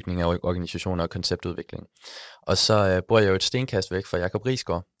for opbygning af organisationer og konceptudvikling. Og så bor jeg jo et stenkast væk fra Jakob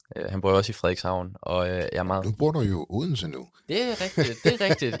Risgaard. Han bor også i Frederikshavn, og jeg er meget... Nu bor du jo Odense nu. Det er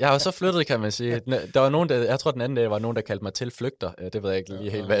rigtigt. Jeg har jo så flyttet, kan man sige. Der var nogen, jeg tror den anden dag var nogen, der kaldte mig tilflygter. Det ved jeg ikke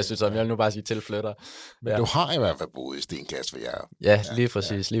lige helt, hvad jeg synes om. Jeg vil nu bare sige tilflytter. Men du har i hvert fald boet i stenkast ved jer. Ja, lige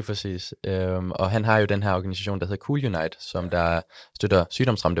præcis. Og han har jo den her organisation, der hedder Cool Unite, som der støtter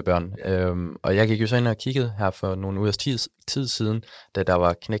sygdomsramte børn. Og jeg gik jo så ind og kiggede her for nogle ugers tid siden, da der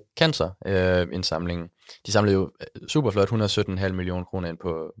var Knæk Cancer-indsamlingen. De samlede jo superflot 117,5 millioner kroner ind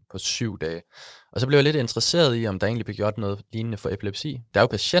på 7 dage. Og så blev jeg lidt interesseret i, om der egentlig blev gjort noget lignende for epilepsi. Der er jo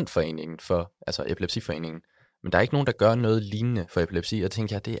patientforeningen altså epilepsiforeningen, men der er ikke nogen, der gør noget lignende for epilepsi. Og jeg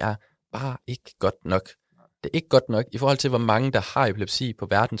tænker, det er bare ikke godt nok. Det er ikke godt nok i forhold til, hvor mange, der har epilepsi på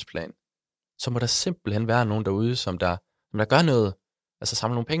verdensplan. Så må der simpelthen være nogen derude, som der gør noget. Altså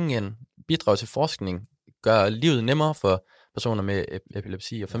samle nogle penge ind, bidrage til forskning, gør livet nemmere for personer med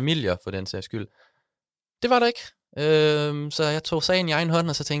epilepsi og familier for den sags skyld. Det var der ikke. Så jeg tog sagen i egen hånd,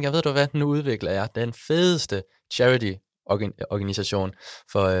 og så tænkte jeg, ved du hvad, nu udvikler jeg den fedeste charity-organisation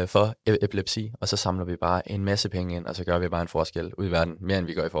for epilepsi, og så samler vi bare en masse penge ind, og så gør vi bare en forskel ud i verden, mere end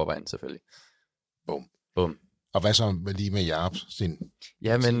vi gør i forvejen selvfølgelig. Bum. Og hvad så lige med Jakob?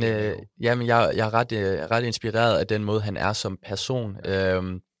 Jamen, jeg er ret inspireret af den måde, han er som person.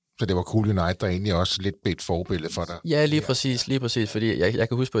 Så det var Cool Unite, der egentlig også lidt blev et forbillede for dig? Ja, lige præcis, fordi jeg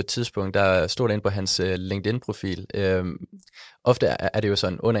kan huske på et tidspunkt, der stod der inde på hans LinkedIn-profil. Ofte er det jo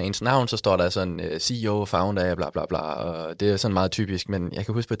sådan, under ens navn, så står der sådan CEO, founder, bla bla bla, og det er sådan meget typisk, men jeg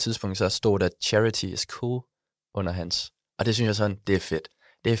kan huske på et tidspunkt, så stod der charity is cool under hans. Og det synes jeg sådan, det er fedt.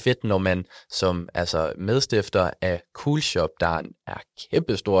 Det er fedt, når man som medstifter af Cool Shop, der er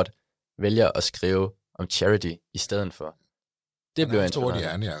kæmpestort, vælger at skrive om charity i stedet for. Det bliver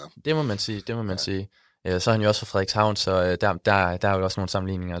interessant. Det må man sige. Så er han jo også fra Frederikshavn, så der er jo også nogle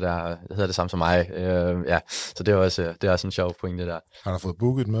sammenligninger, der hedder det samme som mig. Så det er også en sjov pointe der. Har du fået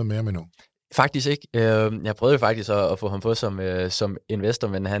booket med nu? Faktisk ikke. Jeg prøvede faktisk at få ham på som investor,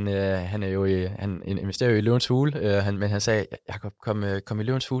 men han investerer jo i Løvens Hule, men han sagde, jeg kan komme i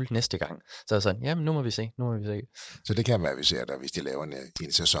Løvens Hule næste gang. Så er jeg sådan, jamen nu må vi se. Så det kan være, vi ser der, hvis de laver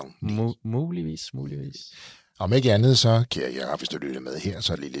en sæson. Muligvis. Om ikke andet, så kan jeg, hvis du lytter med her,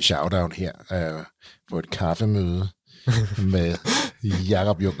 så et lille shout-out her på et kaffemøde med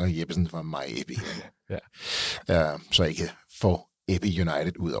Jakob Junker Jeppesen fra MyEpi. Så I kan få Epi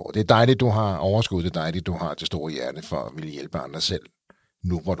United ud over. Det er dejligt, du har overskud, det er dejligt, du har det store hjerte for at ville hjælpe andre selv,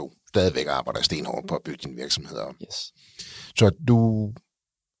 nu hvor du stadigvæk arbejder stenhårdt på at bygge din virksomhed op. Yes. Så du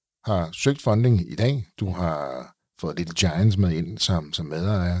har søgt funding i dag, du har fået Little Giants med ind som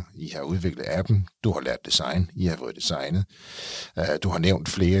medejer. I har udviklet appen. Du har lært design. I har fået designet. Du har nævnt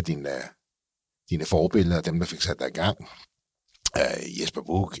flere af dine forbilleder, dem der fik sat dig i gang. Jesper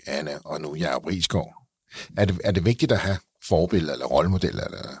Buch, Anne og nu Jakob Risgaard. Er det vigtigt at have forbilleder eller rollemodeller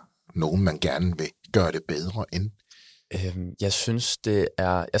eller nogen, man gerne vil gøre det bedre end? Jeg synes, det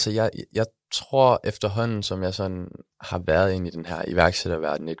er... Altså, jeg tror efterhånden, som jeg sådan har været inde i den her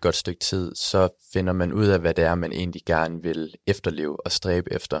iværksætterverden et godt stykke tid, så finder man ud af, hvad det er, man egentlig gerne vil efterleve og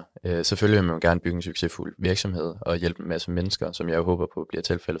stræbe efter. Selvfølgelig vil man gerne bygge en succesfuld virksomhed og hjælpe en masse mennesker, som jeg håber på bliver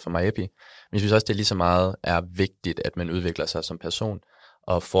tilfældet for MyEpi. Men jeg synes også, det lige så meget er vigtigt, at man udvikler sig som person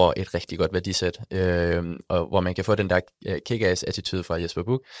og får et rigtig godt værdisæt, og hvor man kan få den der kick-ass-attitude fra Jesper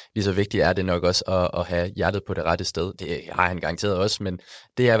Buch. Lige så vigtigt er det nok også at have hjertet på det rette sted. Det har han garanteret også, men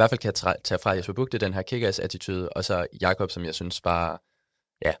det jeg i hvert fald kan tage fra Jesper Buch, det er den her kick-ass-attitude, og så Jakob, som jeg synes bare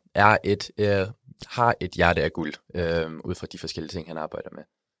har et hjerte af guld, ud fra de forskellige ting, han arbejder med.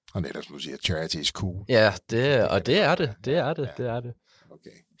 Og netop som du siger, charity is cool. Ja, det er det.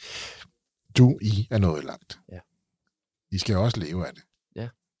 Okay. I er nået langt. Ja. I skal også leve af det. Ja.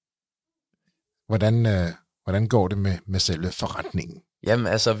 Hvordan går det med selve forretningen? Jamen,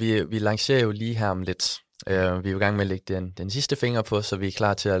 altså, vi lancerer jo lige her om lidt. Vi er i gang med at lægge den sidste finger på, så vi er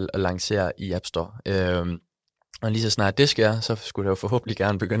klar til at lancere i App Store. Og lige så snart det sker, så skulle der jo forhåbentlig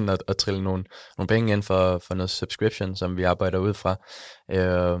gerne begynde at trille nogle penge ind for noget subscription, som vi arbejder ud fra.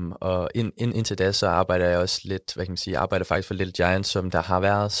 Og indtil da, så arbejder jeg også lidt, arbejder faktisk for Little Giants, som der har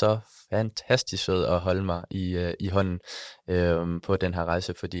været så fantastisk sød at holde mig i hånden på den her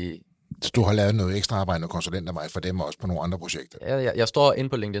rejse, fordi... Så du har lavet noget ekstra arbejde og konsulentarbejde for dem også på nogle andre projekter? Jeg står inde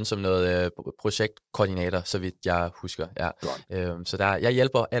på LinkedIn som noget projektkoordinator, så vidt jeg husker. Ja. Så jeg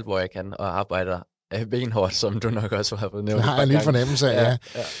hjælper alt, hvor jeg kan, og arbejder benhårdt, som du nok også har fået nævnt. Det har jeg en lille fornemmelse af,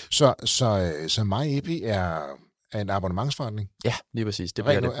 ja. Så MyEpi er en abonnementsforretning? Ja, lige præcis. Det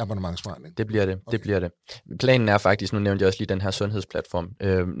bliver det. Abonnementsforretning? Det bliver det. Okay. Det bliver det. Planen er faktisk, nu nævnte jeg også lige den her sundhedsplatform,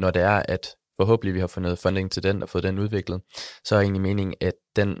 når det er, at forhåbentlig vi har fundet funding til den og fået den udviklet, så er egentlig meningen, at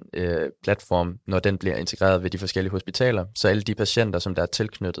den platform, når den bliver integreret ved de forskellige hospitaler, så alle de patienter, som der er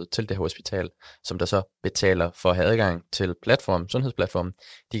tilknyttet til det her hospital, som der så betaler for at have adgang til sundhedsplatformen,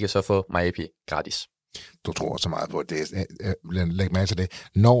 de kan så få MyEpi gratis. Du tror så meget på det. Læg mærke til det.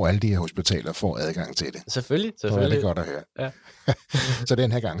 Når alle de her hospitaler får adgang til det. Selvfølgelig. Så er det godt at høre. Ja. Så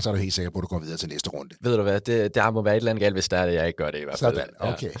den her gang, så er du helt sikker på, at du går videre til næste runde. Ved du hvad, der må være et eller andet galt, hvis der er det, jeg ikke gør det i hvert fald. Sådan,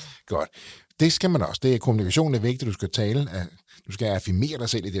 okay, godt. Det skal man også. Det er kommunikation, er vigtigt. Du skal tale. Du skal affirmere dig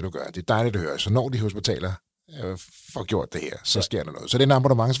selv i det, du gør. Det er dejligt at høre. Så når de hospitaler får gjort det her, så sker der noget. Så det er en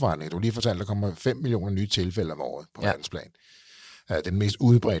abonnementsforretning. Du lige fortalte, der kommer 5 millioner nye tilfælde om året på verdensplan. Den mest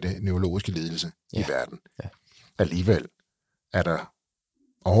udbredte neurologiske lidelse i verden. Ja. Alligevel er der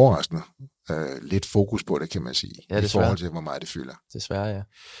overraskende lidt fokus på det, kan man sige, i forhold til, hvor meget det fylder. Desværre, ja.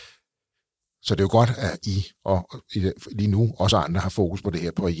 Så det er jo godt, at I og lige nu også andre har fokus på det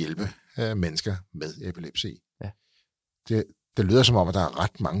her, på at hjælpe mennesker med epilepsi. Ja. Det lyder som om, at der er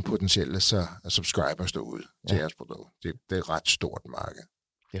ret mange potentielle subscribers derude til jeres produkt. Det er et ret stort marked.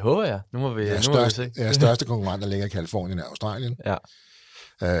 Det håber jeg. Nu må vi se. Største konkurrenter ligger i Kalifornien og Australien. Ja.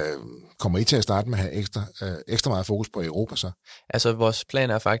 Kommer I til at starte med at have ekstra meget fokus på Europa så? Altså vores plan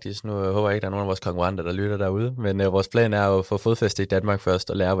er faktisk, nu håber jeg ikke, der er nogen af vores konkurrenter, der lytter derude, men vores plan er at få fodfæste i Danmark først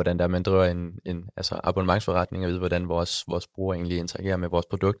og lære, hvordan der man driver en abonnementsforretning og vide, hvordan vores brugere egentlig interagerer med vores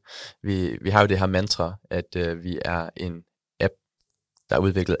produkt. Vi har jo det her mantra, at vi er en app, der er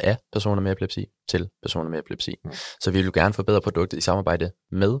udviklet af personer med epilepsi til personer med epilepsi. Så vi vil jo gerne forbedre produktet i samarbejde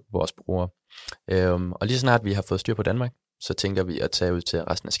med vores brugere. Og lige snart vi har fået styr på Danmark, så tænker vi at tage ud til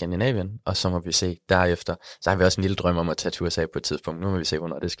resten af Skandinavien, og så må vi se derefter. Så har vi også en lille drøm om at tage til USA på et tidspunkt. Nu må vi se,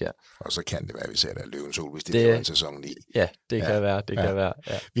 hvornår det sker. Og så kan det være, at vi sætter Løvens Hule, hvis det bliver en sæson 9. Ja, det kan være. Det kan være.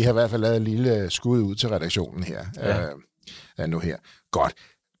 Ja. Vi har i hvert fald lavet en lille skud ud til redaktionen her. Nu her. Godt.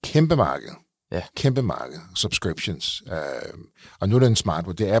 Kæmpe marked. Ja. Kæmpe marked. Subscriptions. Og nu er det en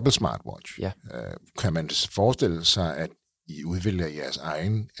smartwatch. Det er Apple Smartwatch. Ja. Kan man forestille sig, at I udvælger jeres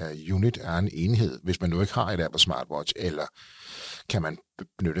egen unit, egen enhed, hvis man nu ikke har et Apple Smartwatch, eller kan man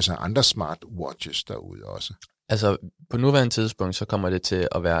benytte sig af andre smartwatches derude også? Altså, på nuværende tidspunkt, så kommer det til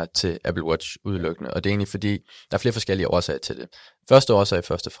at være til Apple Watch udelukkende, og det er egentlig fordi, der er flere forskellige årsager til det. Første årsag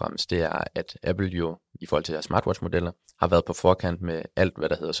først og fremmest, det er, at Apple jo, i forhold til deres smartwatch-modeller, har været på forkant med alt, hvad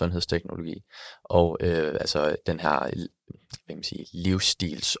der hedder sundhedsteknologi, og den her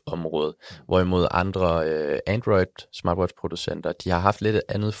livsstilsområde, hvorimod andre Android smartwatch-producenter, de har haft lidt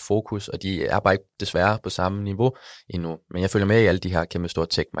andet fokus, og de er bare ikke desværre på samme niveau endnu. Men jeg følger med i alle de her kæmpe store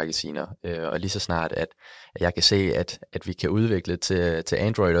tech-magasiner, og lige så snart, at jeg kan se, at vi kan udvikle til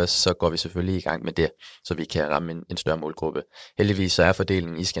Android også, så går vi selvfølgelig i gang med det, så vi kan ramme en større målgruppe. Heldigvis så er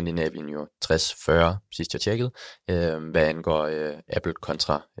fordelingen i Skandinavien jo 60-40, sidst jeg tjekkede, hvad angår Apple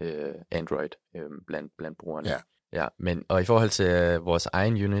kontra Android blandt brugerne. Ja. Ja, og i forhold til vores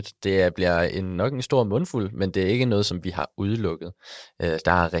egen unit, det bliver nok en stor mundfuld, men det er ikke noget, som vi har udelukket.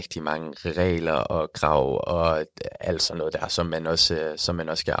 Der er rigtig mange regler og krav og alt sådan noget der, som man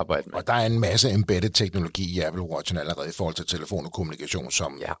også skal arbejde med. Og der er en masse embedded teknologi i Apple Watchen allerede i forhold til telefon og kommunikation,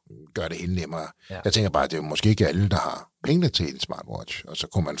 som gør det helt nemmere. Ja. Jeg tænker bare, at det er måske ikke alle, der har penge til en smartwatch, og så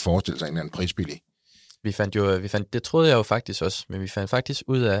kunne man forestille sig en eller anden prisbillig. Det troede jeg jo faktisk også, men vi fandt faktisk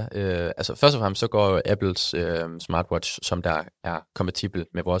ud af, altså først og fremmest så går jo Apples smartwatch, som der er kompatibel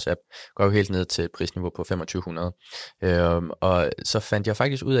med vores app, går jo helt ned til et prisniveau på 2500. Og så fandt jeg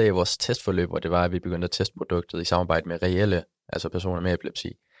faktisk ud af i vores testforløb, hvor det var, at vi begyndte at teste produktet i samarbejde med reelle, altså personer med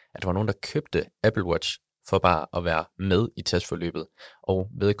epilepsi, at der var nogen, der købte Apple Watch for bare at være med i testforløbet, og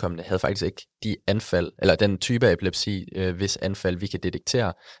vedkommende havde faktisk ikke de anfald, eller den type af epilepsi, hvis anfald vi kan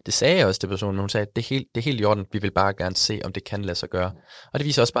detektere. Det sagde jeg også til personen, men hun sagde, at det er helt i orden, vi vil bare gerne se, om det kan lade sig gøre. Og det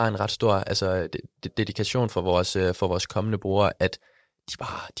viser også bare en ret stor dedikation for vores kommende brugere, at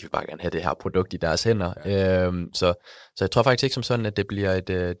de vil bare gerne have det her produkt i deres hænder. Ja. Så jeg tror faktisk ikke som sådan, at det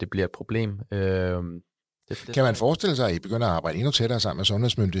bliver et problem. Kan man forestille sig, at I begynder at arbejde endnu tættere sammen med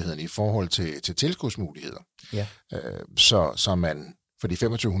sundhedsmyndigheden i forhold til tilskudsmuligheder? Ja. Så man, for de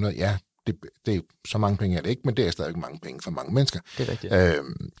 2500, ja, det så mange penge er det ikke, men det er stadig mange penge for mange mennesker. Det er rigtigt.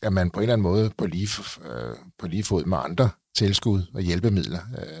 Er man på en eller anden måde på lige fod med andre tilskud og hjælpemidler,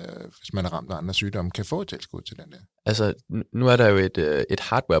 hvis man er ramt af andre sygdomme, kan få et tilskud til den der? Altså, nu er der jo et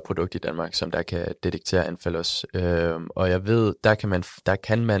hardware-produkt i Danmark, som der kan detektere anfald også. Og jeg ved, der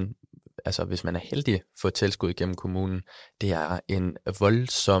kan man altså hvis man er heldig, få tilskud gennem kommunen. Det er en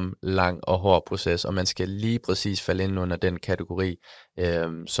voldsom, lang og hård proces, og man skal lige præcis falde ind under den kategori,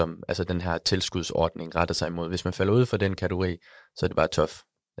 som altså den her tilskudsordning retter sig imod. Hvis man falder ud for den kategori, så er det bare tough.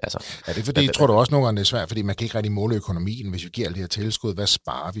 Altså, er det fordi, tror du også nogle gange, det er svært, fordi man kan ikke rigtig måle økonomien, hvis vi giver alle de her tilskud. Hvad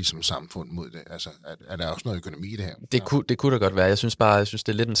sparer vi som samfund mod det? Altså, er der også noget økonomi i det her? Det kunne da godt være. Jeg synes, det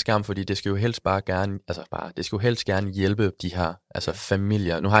er lidt en skam, fordi det skal jo helst gerne hjælpe de her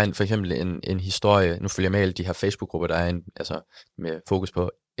familier. Nu har jeg for eksempel en historie, nu følger jeg med alle de her Facebook-grupper, der er med fokus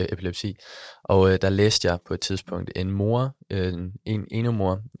på epilepsi, og der læste jeg på et tidspunkt en mor, en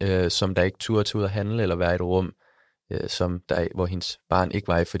enemor, som der ikke turde til ud at handle eller være i et rum, hvor hendes barn ikke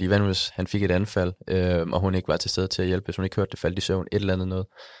var i, fordi hvad nu hvis han fik et anfald, og hun ikke var til stede til at hjælpe, hvis hun ikke hørte det faldt i søvn, et eller andet noget.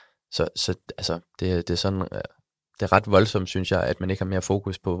 Så det er sådan, det er ret voldsomt, synes jeg, at man ikke har mere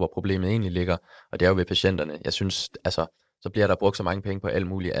fokus på, hvor problemet egentlig ligger, og det er jo ved patienterne. Jeg synes, så bliver der brugt så mange penge på alt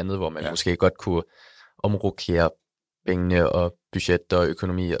muligt andet, hvor man måske godt kunne omrokere pengene og budget og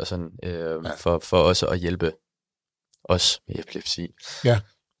økonomi og sådan, for også at hjælpe os med epilepsi. Ja.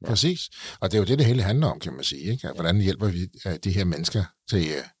 Præcis. Og det er jo det hele handler om, kan man sige. Ikke? Hvordan hjælper vi de her mennesker til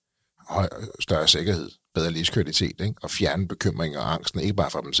større sikkerhed, bedre livskvalitet, ikke? Og fjerne bekymringer og angsten, ikke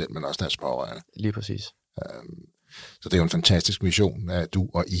bare for dem selv, men også deres pårørende. Lige præcis. Så det er jo en fantastisk mission, at du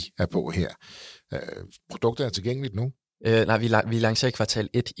og I er på her. Produktet er tilgængeligt nu? Nej, vi lancerer kvartal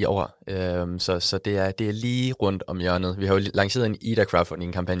 1 i år, så det er lige rundt om hjørnet. Vi har jo lanceret en Ida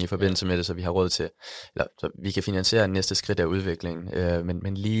crowdfunding-kampagne i forbindelse med det, så vi har råd til, så vi kan finansiere næste skridt af udviklingen,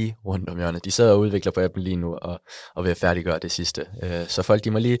 men lige rundt om hjørnet. De sidder og udvikler på appen lige nu, og vil færdiggøre det sidste. Så folk,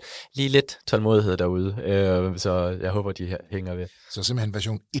 de må lige lidt tålmodighed derude, så jeg håber, de hænger ved. Så simpelthen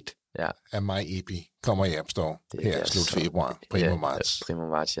version 1 af MyEpi kommer i App Store her slut februar, primo marts. Primo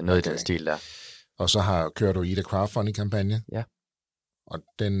marts, noget i den stil der. Og så kører du Ida crowdfunding-kampagne. Ja. Og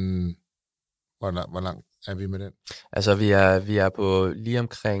hvor langt er vi med den? Altså, vi er på lige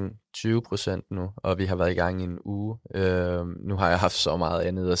omkring 20% nu, og vi har været i gang i en uge. Nu har jeg haft så meget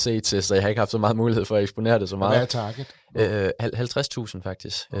andet at se til, så jeg har ikke haft så meget mulighed for at eksponere det så meget. Hvad er target? 50.000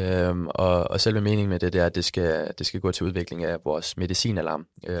 faktisk. Og selve meningen med det er, at det skal gå til udvikling af vores medicinalarm.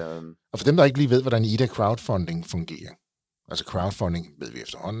 Og for dem, der ikke lige ved, hvordan Ida crowdfunding fungerer, altså crowdfunding ved vi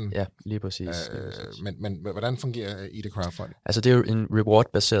efterhånden. Ja, lige præcis. Men hvordan fungerer Ida crowdfunding? Altså det er jo en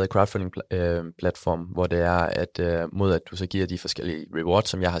reward-baseret crowdfunding-platform, hvor det er, at mod at du så giver de forskellige rewards,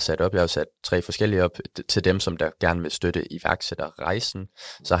 som jeg har sat op. Jeg har sat 3 forskellige op til dem, som der gerne vil støtte iværksætterrejsen.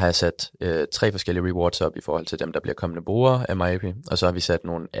 Så har jeg sat 3 forskellige rewards op i forhold til dem, der bliver kommende brugere af MyEpi. Og så har vi sat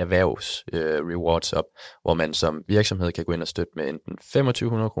nogle erhvervs-rewards op, hvor man som virksomhed kan gå ind og støtte med enten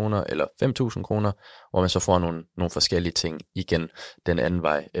 2.500 kroner eller 5.000 kroner, hvor man så får nogle forskellige ting igen den anden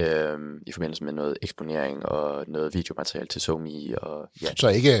vej, i forbindelse med noget eksponering og noget videomateriale til SoMe. Så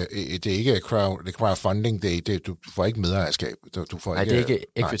det er ikke crowdfunding, du får ikke medejerskab. Du får nej, det er ikke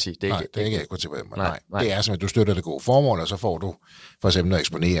equity. Det er ikke equity på den måde. Nej. Det er som, at du støtter det gode formål, og så får du for eksempel noget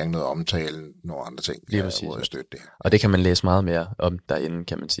eksponering, noget omtale, nogle andre ting. Lige præcis. At støtte det her. Og det kan man læse meget mere om derinde,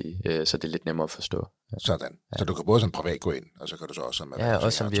 kan man sige, så det er lidt nemmere at forstå. Sådan. Så du kan både som privat gå ind, og så kan du så også som ja,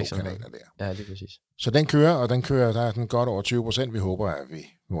 også som virksomhed. virksomhed. Ja, lige præcis. Så den kører, og der er den godt over 20%. Vi håber, at vi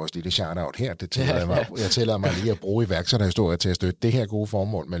vores lille shout-out her, det tillader mig, jeg tillader mig lige at bruge iværksætterhistorie til at støtte det her gode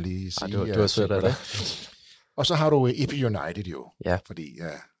formål, men lige sige... Du har sødt af det. Og så har du Epi United jo, ja. Fordi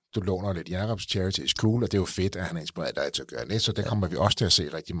du låner lidt. Jacobs Charity is cool, og det er jo fedt, at han har inspireret dig til at gøre det, så det kommer vi også til at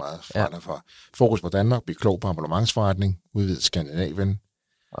se rigtig meget fra dig fra. Fokus på Danmark, blive klog på abonnementsforretning, udvide Skandinavien.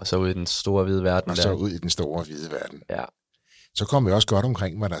 Og så ud i den store hvide verden. Og så ud i den store hvide verden. Ja. Så kommer vi også godt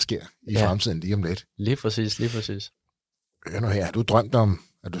omkring, hvad der sker i fremtiden lige om lidt. Lige præcis. Hør nu her, har du drømt om,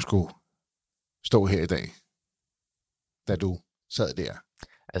 at du skulle stå her i dag, da du sad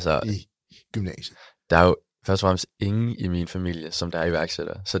der i gymnasiet? Der er jo først og fremmest ingen i min familie, som der er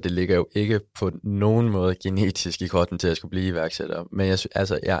iværksætter, så det ligger jo ikke på nogen måde genetisk i korten til at skulle blive iværksætter. Men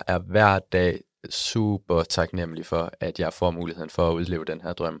jeg er hver dag super taknemmelig for, at jeg får muligheden for at udleve den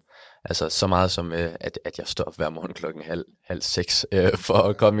her drøm. Altså så meget som, at jeg står op hver morgen klokken halv 6 for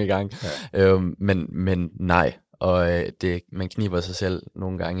at komme i gang. Ja. Men nej. Og man kniber sig selv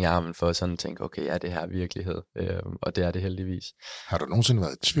nogle gange i armen for sådan at tænke, okay, er det her virkelighed? Og det er det heldigvis. Har du nogensinde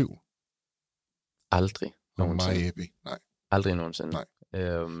været i tvivl? Aldrig. Nej. Aldrig nogensinde. Nej.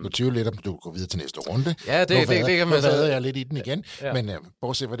 Du tvivler lidt, om du går videre til næste runde. Ja, det kan man så. Jeg lidt i den igen. Ja. Men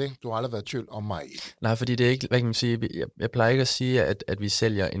bortset fra det, du har aldrig været i tvivl om mig. Nej, fordi det er ikke, hvad kan man sige, jeg plejer ikke at sige, at vi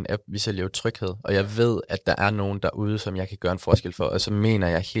sælger en app, vi sælger jo tryghed. Og jeg ved, at der er nogen derude, som jeg kan gøre en forskel for. Og så mener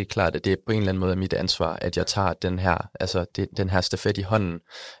jeg helt klart, at det er på en eller anden måde mit ansvar, at jeg tager den her stafet i hånden.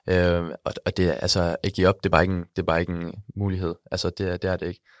 Og det er at give op, det er bare ikke en mulighed. Altså det er det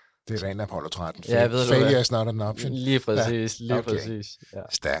ikke. Det er rent Apollo 13. Ja, Failure is not an option. Lige præcis, præcis. Ja.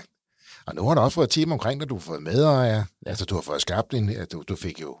 Stærkt. Og nu har du også fået et team omkring dig, du har fået medejer. Ja. Altså, du har fået skabt du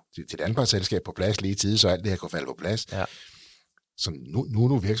fik jo dit anpartsselskab på plads lige i tide, så alt det her kunne falde på plads. Ja. Så nu er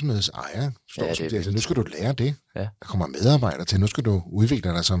du virksomhedsejer. Nu skal du lære det. Ja. Der kommer medarbejdere til. Nu skal du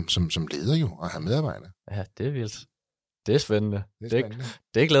udvikle dig som leder jo, og have medarbejdere. Ja, det er vildt. Det er spændende.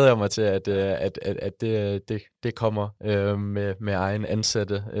 Det glæder jeg mig til, at det kommer med egen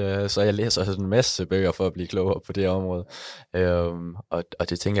ansatte. Så jeg læser sådan en masse bøger for at blive klogere på det område. Og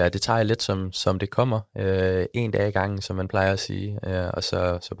det tænker jeg, det tager jeg lidt som det kommer. En dag i gangen, som man plejer at sige. Og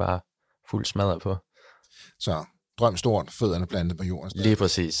så bare fuld smadret på. Så drøm stort, fødderne blandet på jorden. Lige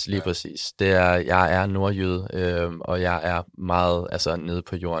præcis. Jeg er nordjyde, og jeg er meget nede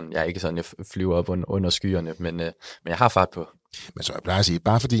på jorden. Jeg er ikke sådan, jeg flyver op under skyerne, men jeg har fart på. Men så jeg plejer at sige,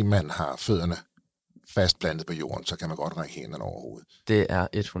 bare fordi man har fødderne fast blandet på jorden, så kan man godt række hænderne over hovedet. Det er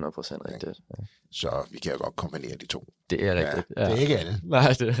 100% rigtigt. Ja. Så vi kan jo godt kombinere de to. Det er rigtigt. Ja. Det er ikke alle.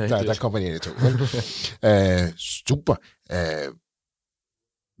 Nej, det er rigtigt. Der kombinerer de to. Super.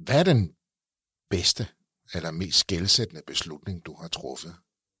 Hvad er den bedste eller mest skelsættende beslutning, du har truffet?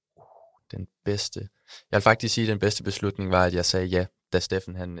 Den bedste. Jeg vil faktisk sige, at den bedste beslutning var, at jeg sagde ja, da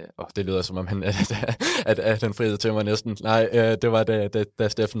Steffen det lyder som om at han friede til mig næsten. Nej, det var da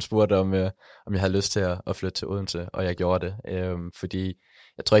Steffen spurgte, om jeg havde lyst til at flytte til Odense, og jeg gjorde det. Fordi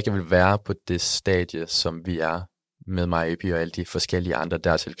jeg tror ikke, jeg vil være på det stadie, som vi er med MyEpi og alle de forskellige andre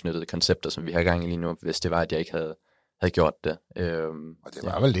dertil knyttede koncepter, som vi har gang i lige nu, hvis det var, at jeg ikke havde gjort det. Og det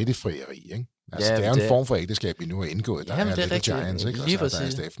var vel lidt i frieri, ikke? Altså, det er jo en form for ægteskab, vi nu har indgået. Der er Little Giants, ikke? Lige præcis. Der er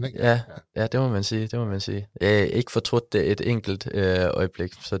Steffen, ikke? Ja, det må man sige. Jeg har ikke fortrudt det et enkelt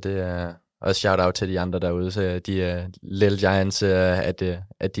øjeblik, så det er også shout-out til de andre derude, så de Little Giants,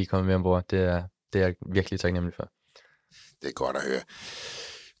 at de kommer med ombord, det er jeg virkelig taknemmelig for. Det er godt at høre.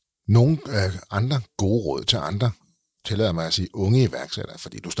 Nogle andre gode råd til andre, tillader mig at sige unge iværksættere,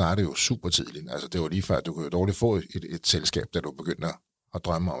 fordi du startede jo super tidligt. Altså, det var lige før, du kunne jo dårligt få et selskab, da du begyndte at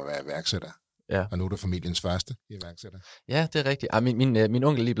drømme om at være iværksætter. Ja. Og nu er du familiens første iværksætter. Ja, det er rigtigt. Min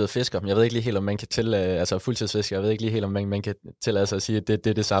onkel er lige blevet fisker, men jeg ved ikke lige helt, om man kan fuldtidsfisker, jeg ved ikke lige helt, om man kan tillade sig at sige, at det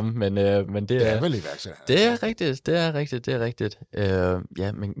er det samme, men det er vel iværksætter. Det er rigtigt.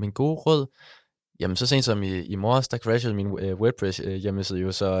 Men gode råd, jamen så sent som i morges, der crashede min WordPress hjemmeside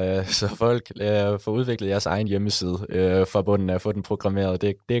jo, så folk får udviklet jeres egen hjemmeside fra bunden af at få den programmeret.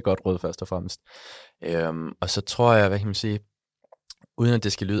 Det er godt råd først og fremmest. Og så tror jeg, hvad kan man sige, uden at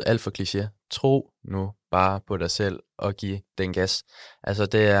det skal lyde alt for kliché, tro nu bare på dig selv og give den gas. Altså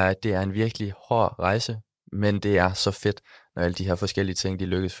det er en virkelig hård rejse, men det er så fedt, når alle de her forskellige ting, de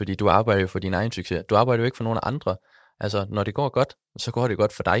lykkes, fordi du arbejder jo for din egen succes. Du arbejder jo ikke for nogen andre. Altså når det går godt, så går det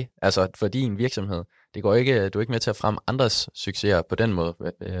godt for dig, altså for din virksomhed. Du er ikke med til at fremme andres succeser på den måde,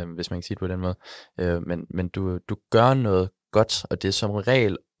 hvis man kan sige det på den måde. Men du gør noget godt, og det er som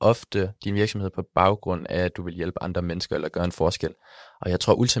regel ofte din virksomhed på baggrund af, at du vil hjælpe andre mennesker eller gøre en forskel. Og jeg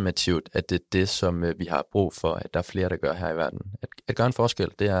tror ultimativt, at det er det, som vi har brug for, at der er flere, der gør her i verden. At gøre en forskel,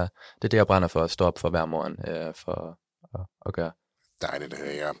 det er det, jeg brænder for at stå op for hver morgen for at gøre. Dejligt at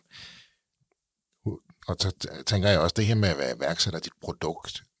høre. Og så tænker jeg også, det her med at være iværksætter, dit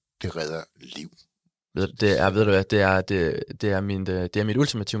produkt, det redder liv. Det er mit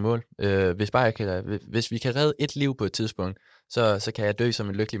ultimative mål. Hvis vi kan redde et liv på et tidspunkt, så kan jeg dø som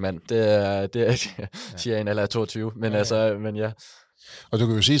en lykkelig mand. Det siger jeg i en alder af 22, men ja. Og du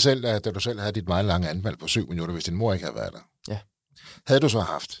kan jo sige selv, at da du selv havde dit meget lange anfald på 7 minutter, hvis din mor ikke havde været der. Ja. Havde du så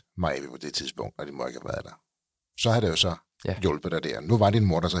haft MyAby på det tidspunkt, og din mor ikke havde været der, så havde det jo så hjulpet dig der. Nu var din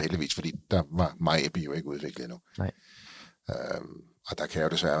mor der så heldigvis, fordi der var MyAby jo ikke udviklet endnu. Nej. Og der kan jo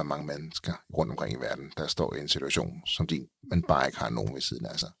desværre være mange mennesker rundt omkring i verden, der står i en situation som din, men bare ikke har nogen ved siden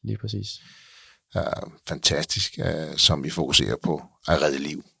af sig. Lige præcis. Fantastisk, som vi fokuserer på at redde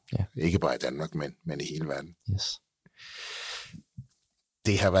liv. Ja. Ikke bare i Danmark, men i hele verden. Yes.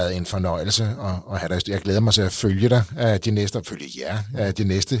 Det har været en fornøjelse at have dig. Jeg glæder mig til at følge dig de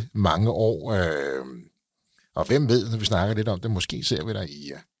næste mange år. Og hvem ved, når vi snakker lidt om det, måske ser vi dig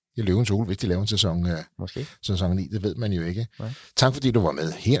i Løvens Hule, hvis de laver en sæson 9, det ved man jo ikke. Nej. Tak fordi du var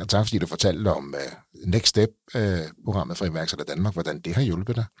med her, tak fordi du fortalte om Next Step, programmet for iværksætter Danmark, hvordan det har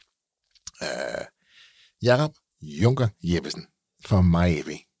hjulpet dig. Jakob Junker Jeppesen fra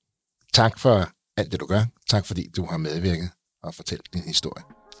MyAby. Tak for alt det, du gør. Tak fordi du har medvirket og fortalt din historie.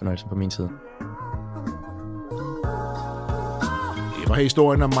 Fornøjelse på min side. Det var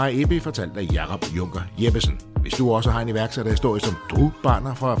historien om MyAby, fortalt af Jakob Junker Jeppesen. Hvis du også har en iværksætterhistorie, som du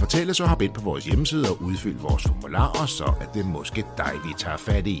brænder for at fortælle, så hop ind på vores hjemmeside og udfyld vores formular, og så er det måske dig, vi tager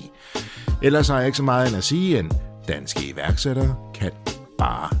fat i. Ellers har jeg ikke så meget end at sige, end danske iværksættere kan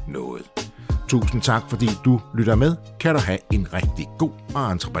bare noget. Tusind tak, fordi du lytter med. Kan du have en rigtig god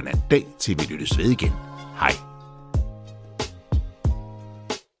og entreprenant dag, til vi lyttes ved igen. Hej.